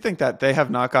long. If you think that they have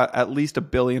not got at least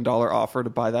 $1 billion offer to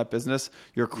buy that business,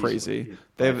 you're crazy.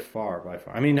 By far.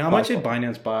 I mean, how much did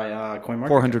Binance buy CoinMarketCap?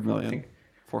 400 million.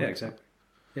 Yeah, exactly.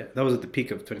 Yeah, that was at the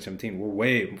peak of 2017. We're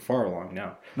way far along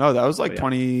now. No, that was like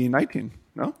 2019.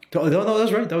 No, No,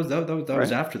 that's right. That was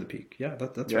Right. after the peak. Yeah,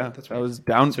 that's Yeah, right. That's that right. was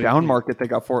down So, down yeah. market. They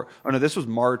got four. Oh no, this was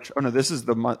March. Oh no, this is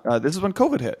the month. This is when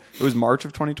COVID hit. It was March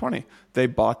of 2020. They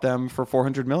bought them for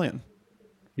 400 million.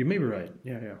 You may be right.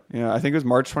 Yeah, yeah. Yeah, I think it was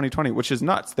March 2020, which is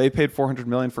nuts. They paid 400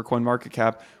 million for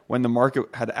CoinMarketCap when the market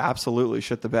had absolutely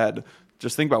shit the bed.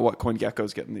 Just think about what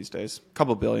CoinGecko's getting these days. A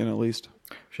couple billion at least.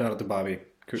 Shout out to Bobby.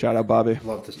 Shout out Bobby.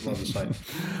 Love the site.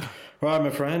 All right, my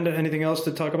friend. Anything else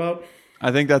to talk about?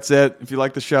 I think that's it. If you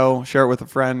like the show, share it with a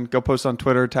friend. Go post on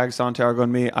Twitter, tag Santiago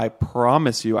and me. I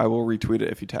promise you I will retweet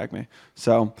it if you tag me.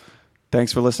 So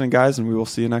thanks for listening, guys, and we will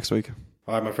see you next week.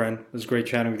 All right, my friend. It was great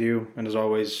chatting with you. And as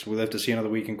always, we live to see another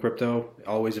week in crypto.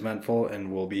 Always eventful,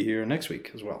 and we'll be here next week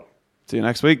as well. See you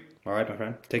next week. All right, my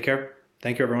friend. Take care.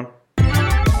 Thank you, everyone.